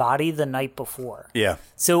dead body the night before. Yeah.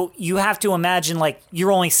 So you have to imagine, like,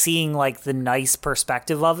 you're only seeing, like, the nice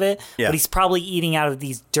perspective of it. Yeah. But he's probably eating out of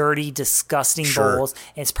these dirty, disgusting Sure. bowls.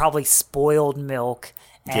 And it's probably spoiled milk.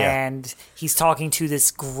 And he's talking to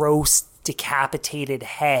this gross, decapitated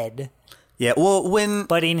head. Yeah. Well,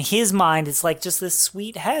 But in his mind, it's like just this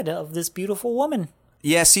sweet head of this beautiful woman.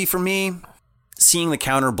 Yeah, see, for me, seeing the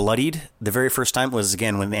counter bloodied the very first time was,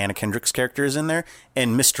 again, when Anna Kendrick's character is in there,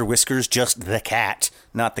 and Mr. Whiskers, just the cat,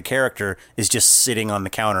 not the character, is just sitting on the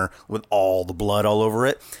counter with all the blood all over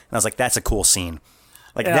it. And I was like, that's a cool scene.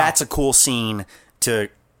 Like, that's a cool scene to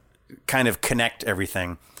kind of connect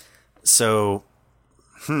everything. So,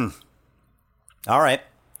 all right.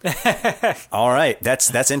 All right.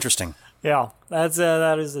 That's interesting. Yeah,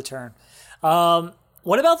 that is the turn.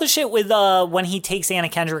 What about the shit with when he takes Anna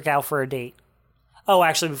Kendrick out for a date? Oh,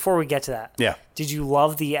 actually, before we get to that, did you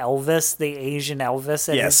love the Elvis, the Asian Elvis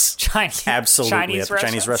at his absolutely at the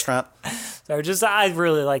Chinese restaurant? So I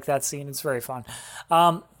really like that scene. It's very fun.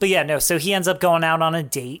 But yeah, no. So he ends up going out on a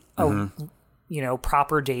date,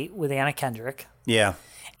 proper date with Anna Kendrick. Yeah.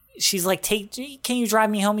 She's like, can you drive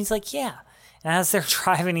me home? He's like, yeah. And as they're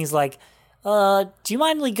driving, he's like, do you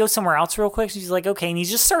mind like go somewhere else real quick? She's like, okay. And he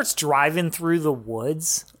just starts driving through the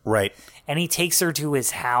woods. Right. And he takes her to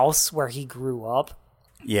his house where he grew up.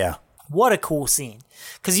 Yeah. What a cool scene.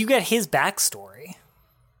 Because you get his backstory.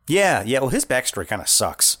 Yeah. Well, his backstory kind of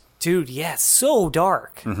sucks. Dude, yeah, it's so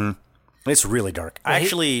dark. Mm-hmm. It's really dark. I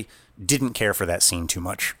actually didn't care for that scene too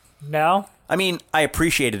much. No? I mean, I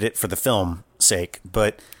appreciated it for the film's sake,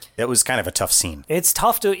 but it was kind of a tough scene. It's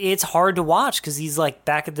hard to watch because he's like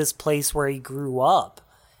back at this place where he grew up.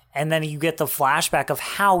 And then you get the flashback of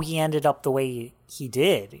how he ended up the way he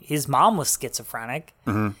did. His mom was schizophrenic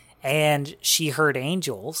and she heard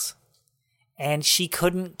angels and she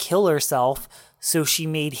couldn't kill herself. So she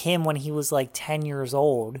made him, when he was like 10 years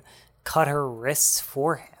old, cut her wrists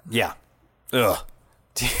for him. Yeah. Ugh.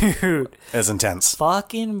 Dude. It's intense.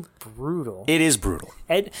 Fucking brutal. It is brutal.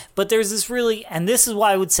 But there's this and this is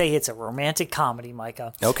why I would say it's a romantic comedy,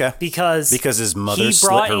 Micah. Okay. Because his mother he slit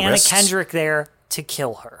brought her Anna wrists? Kendrick there to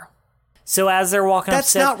kill her. So as they're walking That's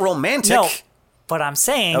upstairs, not romantic. No, but I'm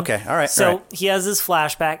saying. Okay, all right. So all right. he has this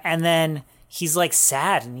flashback, and then he's like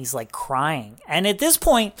sad and he's like crying. And at this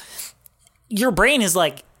point, your brain is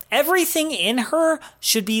like, everything in her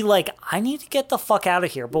should be like, I need to get the fuck out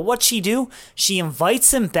of here. But what'd she do? She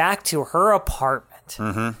invites him back to her apartment.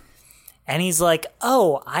 Mm-hmm. And he's like,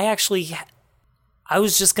 oh, I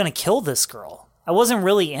was just going to kill this girl. I wasn't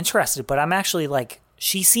really interested, but I'm actually like,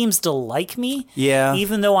 she seems to like me. Yeah.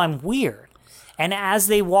 Even though I'm weird. And as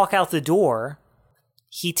they walk out the door,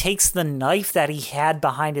 he takes the knife that he had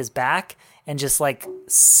behind his back and just like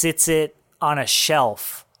sits it on a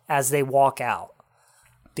shelf as they walk out.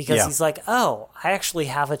 Because he's like, oh, I actually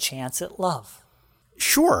have a chance at love.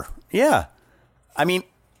 Sure. Yeah. I mean,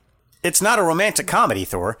 it's not a romantic comedy,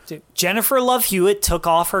 Thor. Dude, Jennifer Love Hewitt took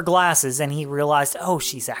off her glasses and he realized, oh,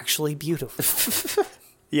 she's actually beautiful.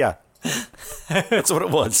 Yeah. That's what it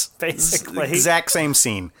was. Basically. Exact same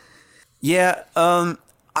scene. Yeah.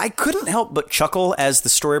 I couldn't help but chuckle as the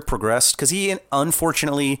story progressed because he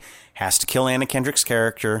unfortunately has to kill Anna Kendrick's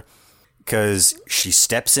character because she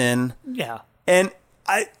steps in. Yeah. And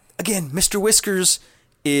Mr. Whiskers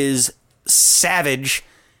is savage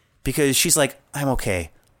because she's like, I'm okay.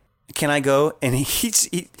 Can I go? And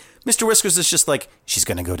Mr. Whiskers is just like, she's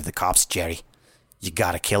going to go to the cops, Jerry. You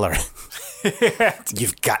got to kill her.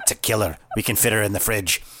 You've got to kill her. We can fit her in the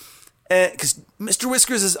fridge. Because Mr.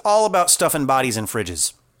 Whiskers is all about stuffing bodies in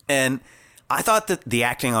fridges. And I thought that the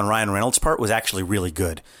acting on Ryan Reynolds' part was actually really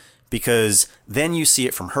good. Because then you see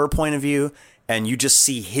it from her point of view, and you just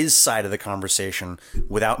see his side of the conversation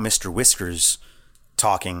without Mr. Whiskers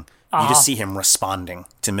talking. You just see him responding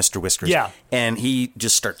to Mr. Whiskers. Yeah. And he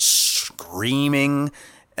just starts screaming.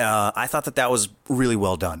 I thought that was really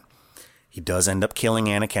well done. He does end up killing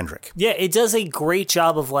Anna Kendrick. Yeah, it does a great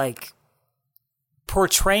job of, like,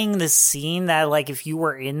 portraying this scene that, like, if you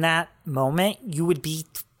were in that moment, you would be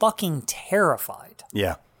fucking terrified.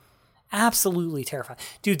 Yeah. Absolutely terrified.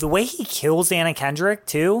 Dude, the way he kills Anna Kendrick,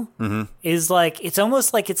 too, is, like, it's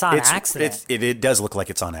almost like it's on accident. It does look like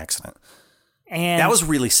it's on accident. And that was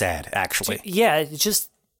really sad, actually. Yeah, it's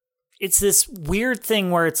this weird thing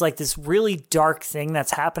where it's like this really dark thing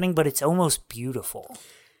that's happening, but it's almost beautiful.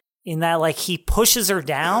 In that, like, he pushes her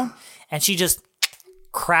down and she just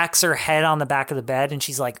cracks her head on the back of the bed and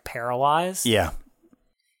she's, like, paralyzed. Yeah.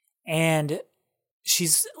 And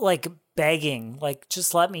she's, like, begging, like,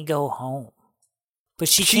 just let me go home. But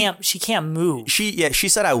she can't move. She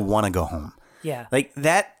said, I want to go home. Yeah. Like,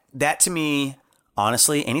 that to me,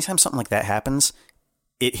 honestly, anytime something like that happens,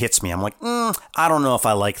 it hits me. I'm like, I don't know if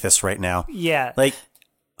I like this right now. Yeah. Like,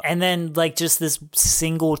 and then, like, just this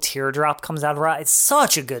single teardrop comes out of her eye. It's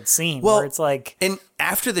such a good scene where it's like... And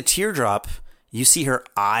after the teardrop, you see her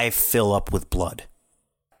eye fill up with blood.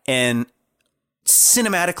 And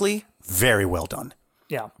cinematically, very well done.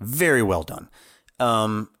 Yeah. Very well done.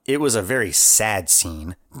 It was a very sad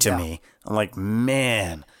scene to me. I'm like,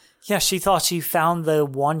 man. Yeah, she thought she found her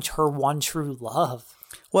one true love.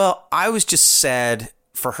 Well, I was just sad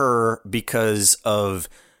for her because of...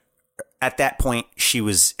 At that point, she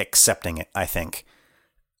was accepting it, I think,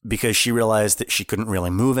 because she realized that she couldn't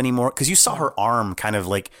really move anymore. Because you saw her arm kind of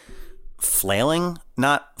like flailing.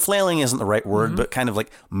 Not flailing isn't the right word, but kind of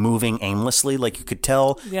like moving aimlessly. Like you could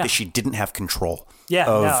tell that she didn't have control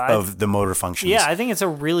of the motor functions. Yeah, I think it's a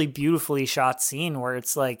really beautifully shot scene where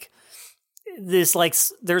it's like this, like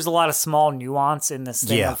there's a lot of small nuance in this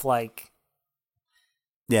thing of like.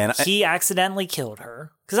 Yeah, and he accidentally killed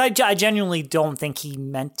her. Because I genuinely don't think he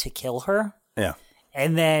meant to kill her. Yeah.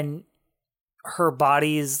 And then her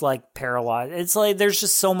body is, like, paralyzed. It's like there's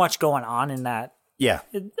just so much going on in that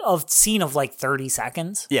scene of, like, 30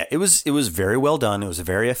 seconds. Yeah, it was very well done. It was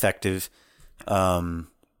very effective. And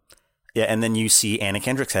then you see Anna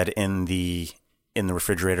Kendrick's head in the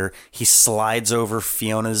refrigerator. He slides over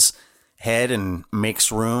Fiona's head and makes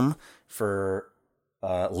room for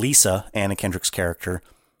Lisa, Anna Kendrick's character,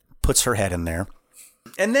 puts her head in there.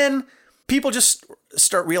 And then people just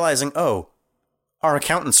start realizing, oh, our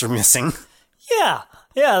accountants are missing. Yeah.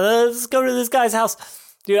 Let's go to this guy's house.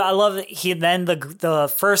 Dude, I love it.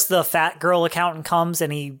 The fat girl accountant comes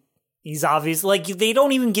and he's obvious. Like, they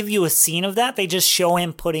don't even give you a scene of that. They just show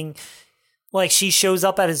him putting, like, she shows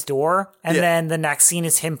up at his door and then the next scene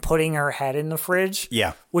is him putting her head in the fridge.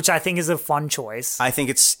 Yeah. Which I think is a fun choice. I think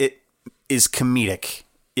it is comedic.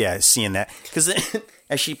 Yeah, seeing that. Because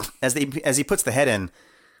as he puts the head in,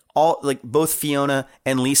 all like both Fiona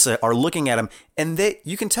and Lisa are looking at him, and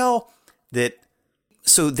you can tell that.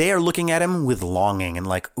 So they are looking at him with longing and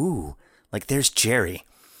like, ooh, like there's Jerry.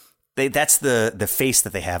 That's the face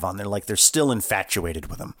that they have on there. Like they're still infatuated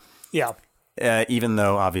with him. Yeah. Even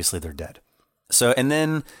though obviously they're dead. So and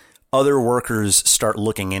then other workers start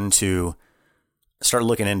looking into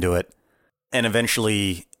it, and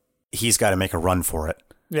eventually he's got to make a run for it.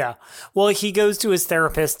 Yeah. Well, he goes to his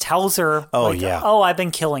therapist, tells her, I've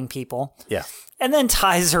been killing people. Yeah. And then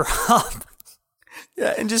ties her up.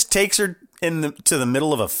 Yeah, and just takes her to the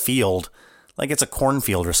middle of a field, like it's a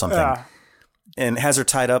cornfield or something. Yeah. And has her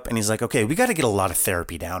tied up, and he's like, okay, we got to get a lot of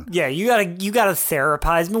therapy down. Yeah, you gotta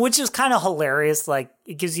therapize me, which is kind of hilarious. Like,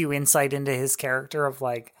 it gives you insight into his character of,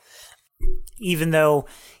 like, even though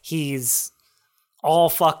he's all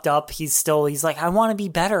fucked up, he's like, I want to be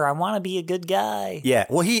better. I want to be a good guy. Yeah,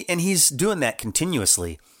 well, he's doing that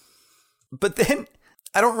continuously. But then,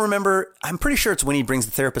 I don't remember, I'm pretty sure it's when he brings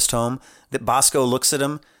the therapist home that Bosco looks at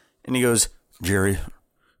him and he goes, Jerry,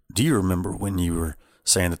 do you remember when you were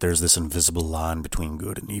saying that there's this invisible line between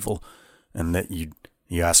good and evil, and that you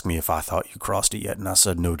asked me if I thought you crossed it yet, and I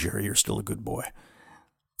said, no, Jerry, you're still a good boy.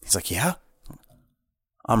 He's like, yeah?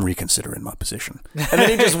 I'm reconsidering my position. And then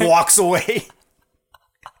he just walks away.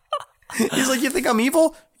 He's like, you think I'm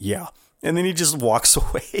evil? Yeah. And then he just walks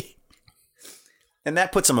away. And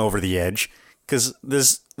that puts him over the edge, because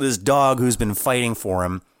this dog who's been fighting for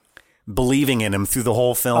him, believing in him through the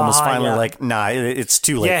whole film, is finally like, nah, it's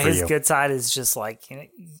too late for you. Yeah, his good side is just like,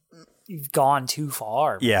 you've gone too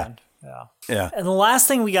far. Yeah. Man. Yeah. And the last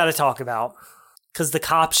thing we got to talk about because the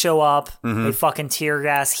cops show up, they fucking tear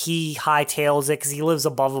gas. He hightails it because he lives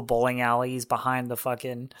above a bowling alley. He's behind the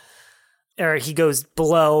fucking, or he goes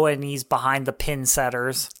below and he's behind the pin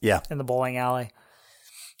setters. Yeah. In the bowling alley.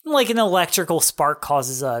 Like an electrical spark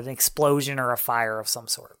causes an explosion or a fire of some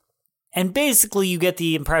sort. And basically you get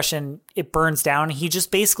the impression it burns down. And he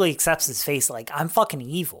just basically accepts his face like, I'm fucking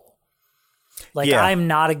evil. Like, I'm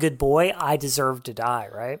not a good boy. I deserve to die,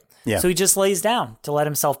 right? Yeah. So he just lays down to let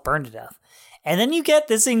himself burn to death. And then you get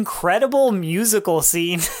this incredible musical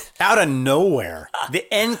scene. Out of nowhere. The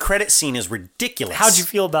end credit scene is ridiculous. How'd you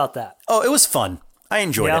feel about that? Oh, it was fun. I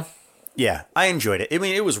enjoyed it. Yeah, I enjoyed it. I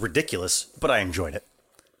mean, it was ridiculous, but I enjoyed it.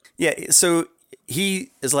 Yeah, so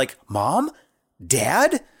he is like, Mom?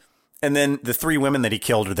 Dad? And then the three women that he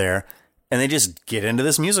killed are there, and they just get into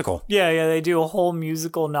this musical. Yeah, they do a whole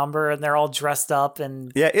musical number, and they're all dressed up,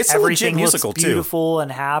 and it's a legit musical, looks beautiful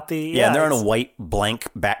and happy. Yeah, and they're on a white blank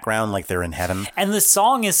background like they're in heaven. And the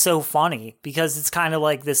song is so funny, because it's kind of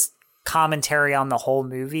like this commentary on the whole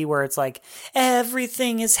movie, where it's like,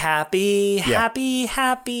 everything is happy,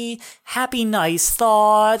 happy, nice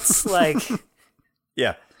thoughts. Like,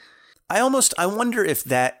 yeah. I wonder if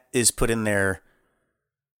that is put in there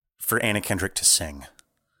for Anna Kendrick to sing.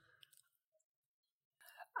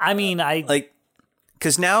 I mean,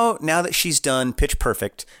 because now that she's done Pitch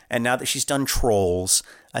Perfect and now that she's done Trolls,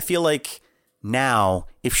 I feel like now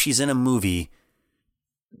if she's in a movie,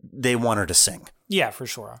 they want her to sing. Yeah, for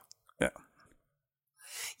sure. Yeah.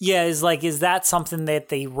 Yeah, is that something that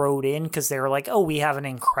they wrote in because they were like, oh, we have an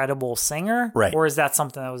incredible singer? Right. Or is that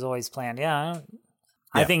something that was always planned? Yeah.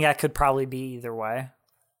 I think that could probably be either way.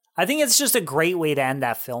 I think it's just a great way to end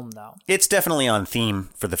that film, though. It's definitely on theme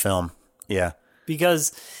for the film. Yeah.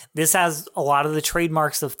 Because this has a lot of the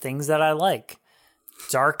trademarks of things that I like.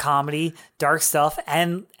 Dark comedy, dark stuff.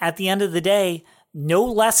 And at the end of the day, no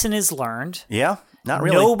lesson is learned. Yeah, not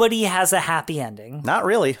really. Nobody has a happy ending. Not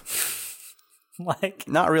really.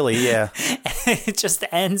 Not really, yeah. It just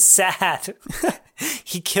ends sad.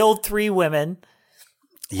 He killed 3 women.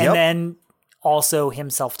 Yep. And then also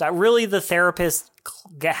himself died. Really, the therapist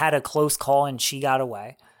had a close call and she got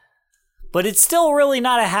away. But it's still really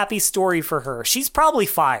not a happy story for her. She's probably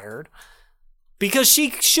fired because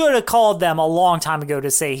she should have called them a long time ago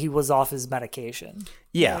to say he was off his medication.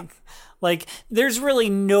 Yeah. Like there's really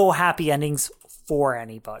no happy endings for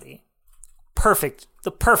anybody.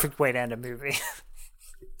 The perfect way to end a movie.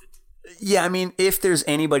 Yeah, I mean, if there's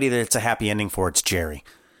anybody that's a happy ending for, it's Jerry.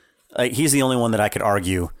 He's the only one that I could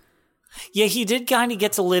argue. Yeah, he did kind of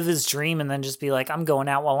get to live his dream and then just be like, I'm going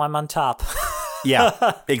out while I'm on top.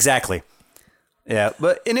 Yeah, exactly. Yeah,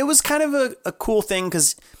 and it was kind of a cool thing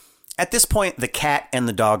because at this point, the cat and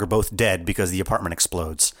the dog are both dead because the apartment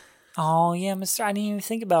explodes. Oh, yeah, I didn't even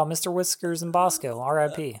think about Mr. Whiskers and Bosco,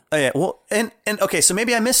 R.I.P. Yeah, well, and okay, so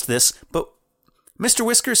maybe I missed this, but Mr.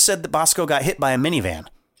 Whiskers said that Bosco got hit by a minivan.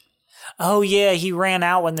 Oh, yeah, he ran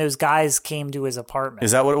out when those guys came to his apartment.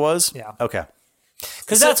 Is that what it was? Yeah. Okay.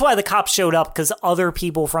 Because that's why the cops showed up, because other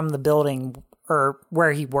people from the building or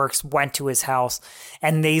where he works went to his house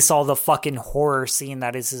and they saw the fucking horror scene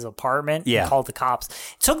that is his apartment and called the cops.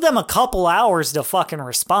 It took them a couple hours to fucking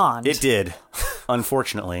respond. It did,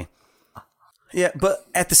 unfortunately. Yeah, but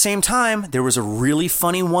at the same time, there was a really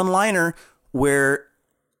funny one-liner where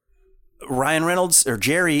Ryan Reynolds or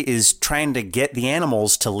Jerry is trying to get the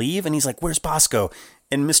animals to leave and he's like, where's Bosco?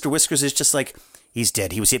 And Mr. Whiskers is just like, he's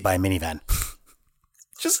dead. He was hit by a minivan.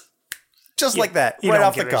 Just like that, right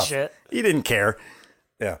off the cuff. He didn't care.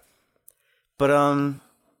 Yeah. But,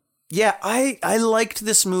 yeah, I liked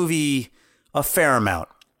this movie a fair amount.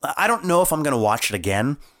 I don't know if I'm going to watch it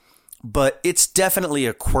again, but it's definitely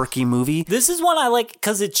a quirky movie. This is one I like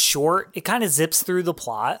because it's short. It kind of zips through the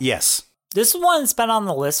plot. Yes. This is one that's been on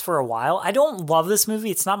the list for a while. I don't love this movie.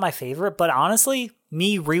 It's not my favorite, but honestly,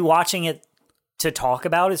 me rewatching it to talk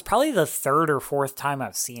about is probably the 3rd or 4th time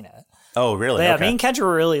I've seen it. Oh, really? But yeah, okay. me and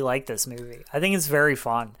Kendra really like this movie. I think it's very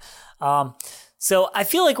fun. So I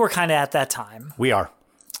feel like we're kind of at that time. We are.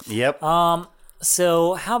 Yep.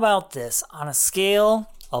 So how about this? On a scale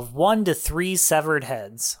of 1 to 3 severed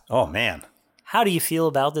heads. Oh, man. How do you feel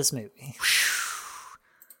about this movie?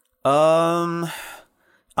 I'm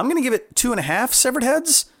going to give it 2.5 severed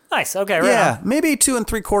heads. Nice. Okay, right Yeah, on. maybe 2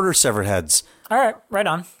 3/4 severed heads. All right, right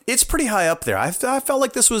on. It's pretty high up there. I felt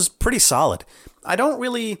like this was pretty solid. I don't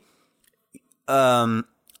really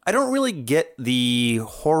get the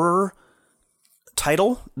horror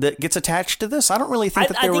title that gets attached to this. I don't really think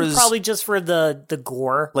that there was... I think probably just for the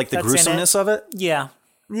gore. Like the gruesomeness of it? Yeah.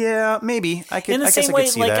 Yeah, maybe. I In the guess same I way,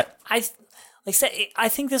 could see like, that. I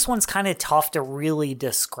think this one's kind of tough to really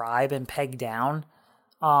describe and peg down.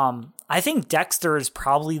 I think Dexter is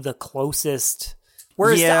probably the closest.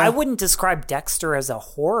 Whereas I wouldn't describe Dexter as a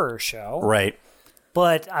horror show. Right.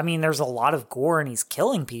 But, I mean, there's a lot of gore and he's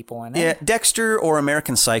killing people in it. Yeah, Dexter or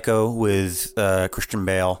American Psycho with Christian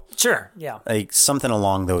Bale. Sure, yeah. Like something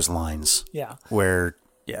along those lines. Yeah. Where,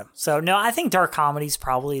 yeah. So, no, I think dark comedy's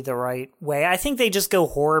probably the right way. I think they just go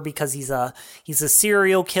horror because he's a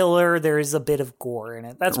serial killer. There is a bit of gore in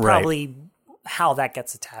it. That's probably how that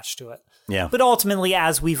gets attached to it. Yeah. But ultimately,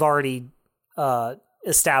 as we've already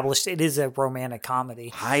established, it is a romantic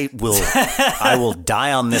comedy. I will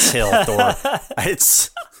die on this hill, Thor. It's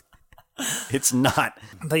not.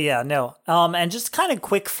 But yeah, no. And just kind of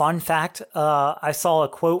quick fun fact, I saw a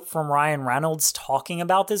quote from Ryan Reynolds talking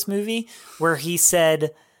about this movie where he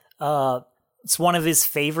said it's one of his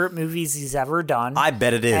favorite movies he's ever done. I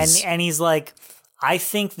bet it is. And he's like, I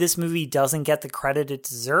think this movie doesn't get the credit it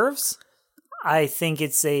deserves. I think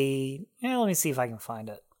it's let me see if I can find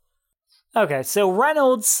it. Okay, so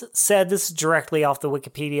Reynolds said, this is directly off the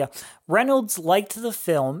Wikipedia, Reynolds liked the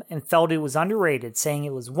film and felt it was underrated, saying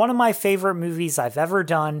it was one of my favorite movies I've ever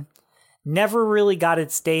done. Never really got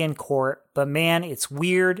its day in court, but man, it's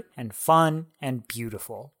weird and fun and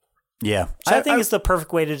beautiful. Yeah. So I think it's the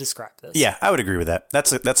perfect way to describe this. Yeah, I would agree with that.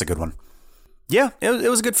 That's a good one. Yeah, it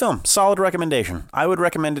was a good film. Solid recommendation. I would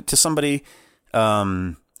recommend it to somebody.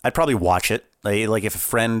 I'd probably watch it. Like if a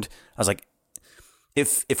friend, I was like,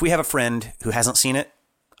 if we have a friend who hasn't seen it,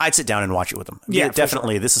 I'd sit down and watch it with them. Yeah,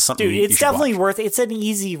 definitely. Sure. This is something it's you definitely watch. it's an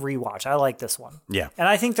easy rewatch. I like this one. Yeah. And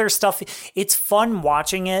I think there's stuff, it's fun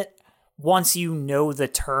watching it once you know the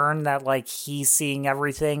turn that like he's seeing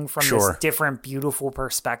everything from this different, beautiful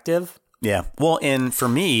perspective. Yeah. Well, and for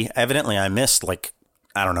me, evidently I missed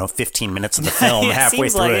 15 minutes of the film halfway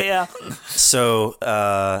through it. Yeah. So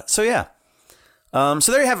yeah.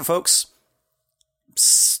 So there you have it, folks.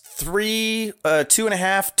 3,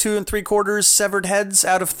 2.5, 2 3/4 severed heads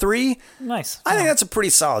out of 3. Nice. I think that's a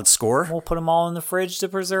pretty solid score. We'll put them all in the fridge to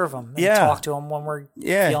preserve them. And talk to them when we're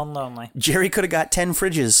feeling lonely. Jerry could have got 10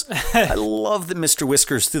 fridges. I love that Mr.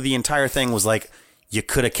 Whiskers through the entire thing was like, you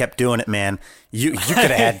could have kept doing it, man. You could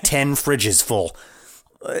have had 10 fridges full.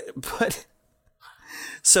 But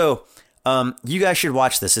so you guys should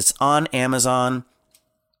watch this. It's on Amazon.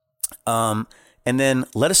 And then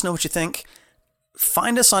let us know what you think.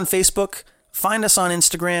 Find us on Facebook. Find us on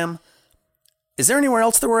Instagram. Is there anywhere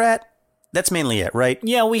else that we're at? That's mainly it, right?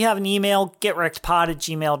 Yeah, we have an email,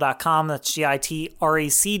 getrectpod@gmail.com. That's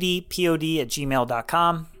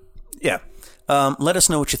GITRACDPOD@gmail.com. Yeah. Let us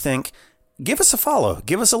know what you think. Give us a follow.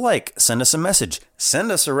 Give us a like. Send us a message.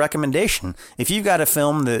 Send us a recommendation. If you've got a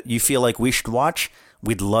film that you feel like we should watch,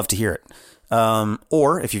 we'd love to hear it.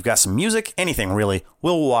 Or if you've got some music, anything really,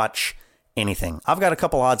 we'll watch anything. I've got a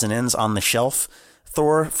couple odds and ends on the shelf,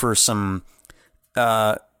 Thor, for some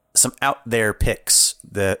out there picks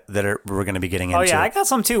that we're going to be getting into. Oh yeah, I got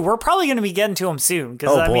some too. We're probably going to be getting to them soon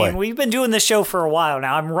because I mean we've been doing this show for a while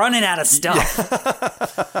now. I'm running out of stuff.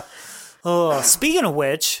 Speaking of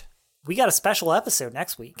which, we got a special episode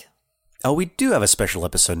next week. Oh, we do have a special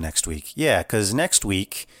episode next week. Yeah, because next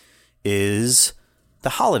week is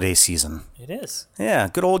the holiday season. It is. Yeah,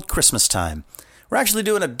 good old Christmas time. We're actually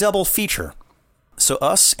doing a double feature. So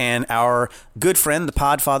us and our good friend, the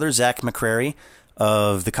Podfather, Zach McCrary,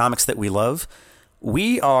 of the comics that we love,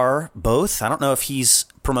 we are both, I don't know if he's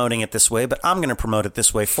promoting it this way, but I'm going to promote it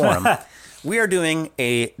this way for him. We are doing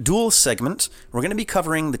a dual segment. We're going to be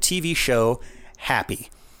covering the TV show Happy,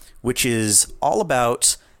 which is all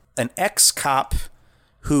about an ex-cop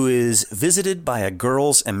who is visited by a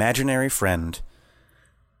girl's imaginary friend.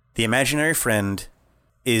 The imaginary friend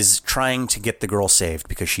is trying to get the girl saved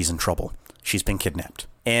because she's in trouble. She's been kidnapped.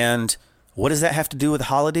 And what does that have to do with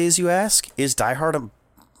holidays, you ask? Is Die Hard a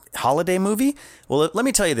holiday movie? Well, let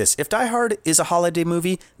me tell you this. If Die Hard is a holiday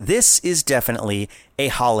movie, this is definitely a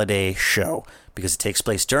holiday show because it takes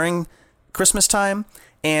place during Christmas time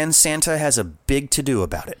and Santa has a big to-do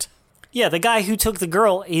about it. Yeah, the guy who took the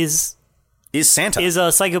girl is Santa. Is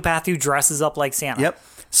a psychopath who dresses up like Santa. Yep.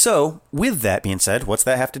 So, with that being said, what's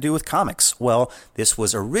that have to do with comics? Well, this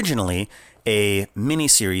was originally a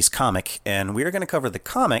miniseries comic, and we're going to cover the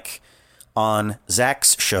comic on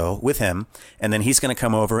Zach's show with him, and then he's going to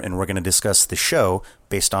come over and we're going to discuss the show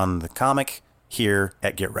based on the comic here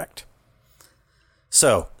at Get Wrecked.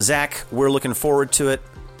 So, Zach, we're looking forward to it.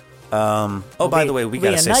 By the way, we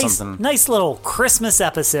got to say something. Nice little Christmas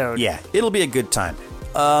episode. Yeah, it'll be a good time.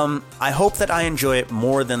 I hope that I enjoy it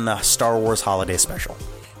more than the Star Wars holiday special.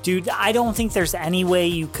 Dude, I don't think there's any way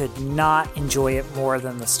you could not enjoy it more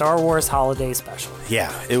than the Star Wars holiday special.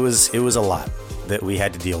 Yeah, it was a lot that we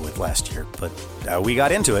had to deal with last year, but we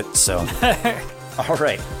got into it, so. All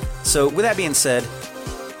right. So with that being said,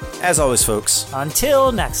 as always, folks,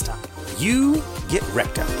 Until next time, you get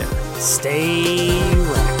wrecked out there. stay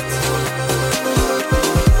wrecked.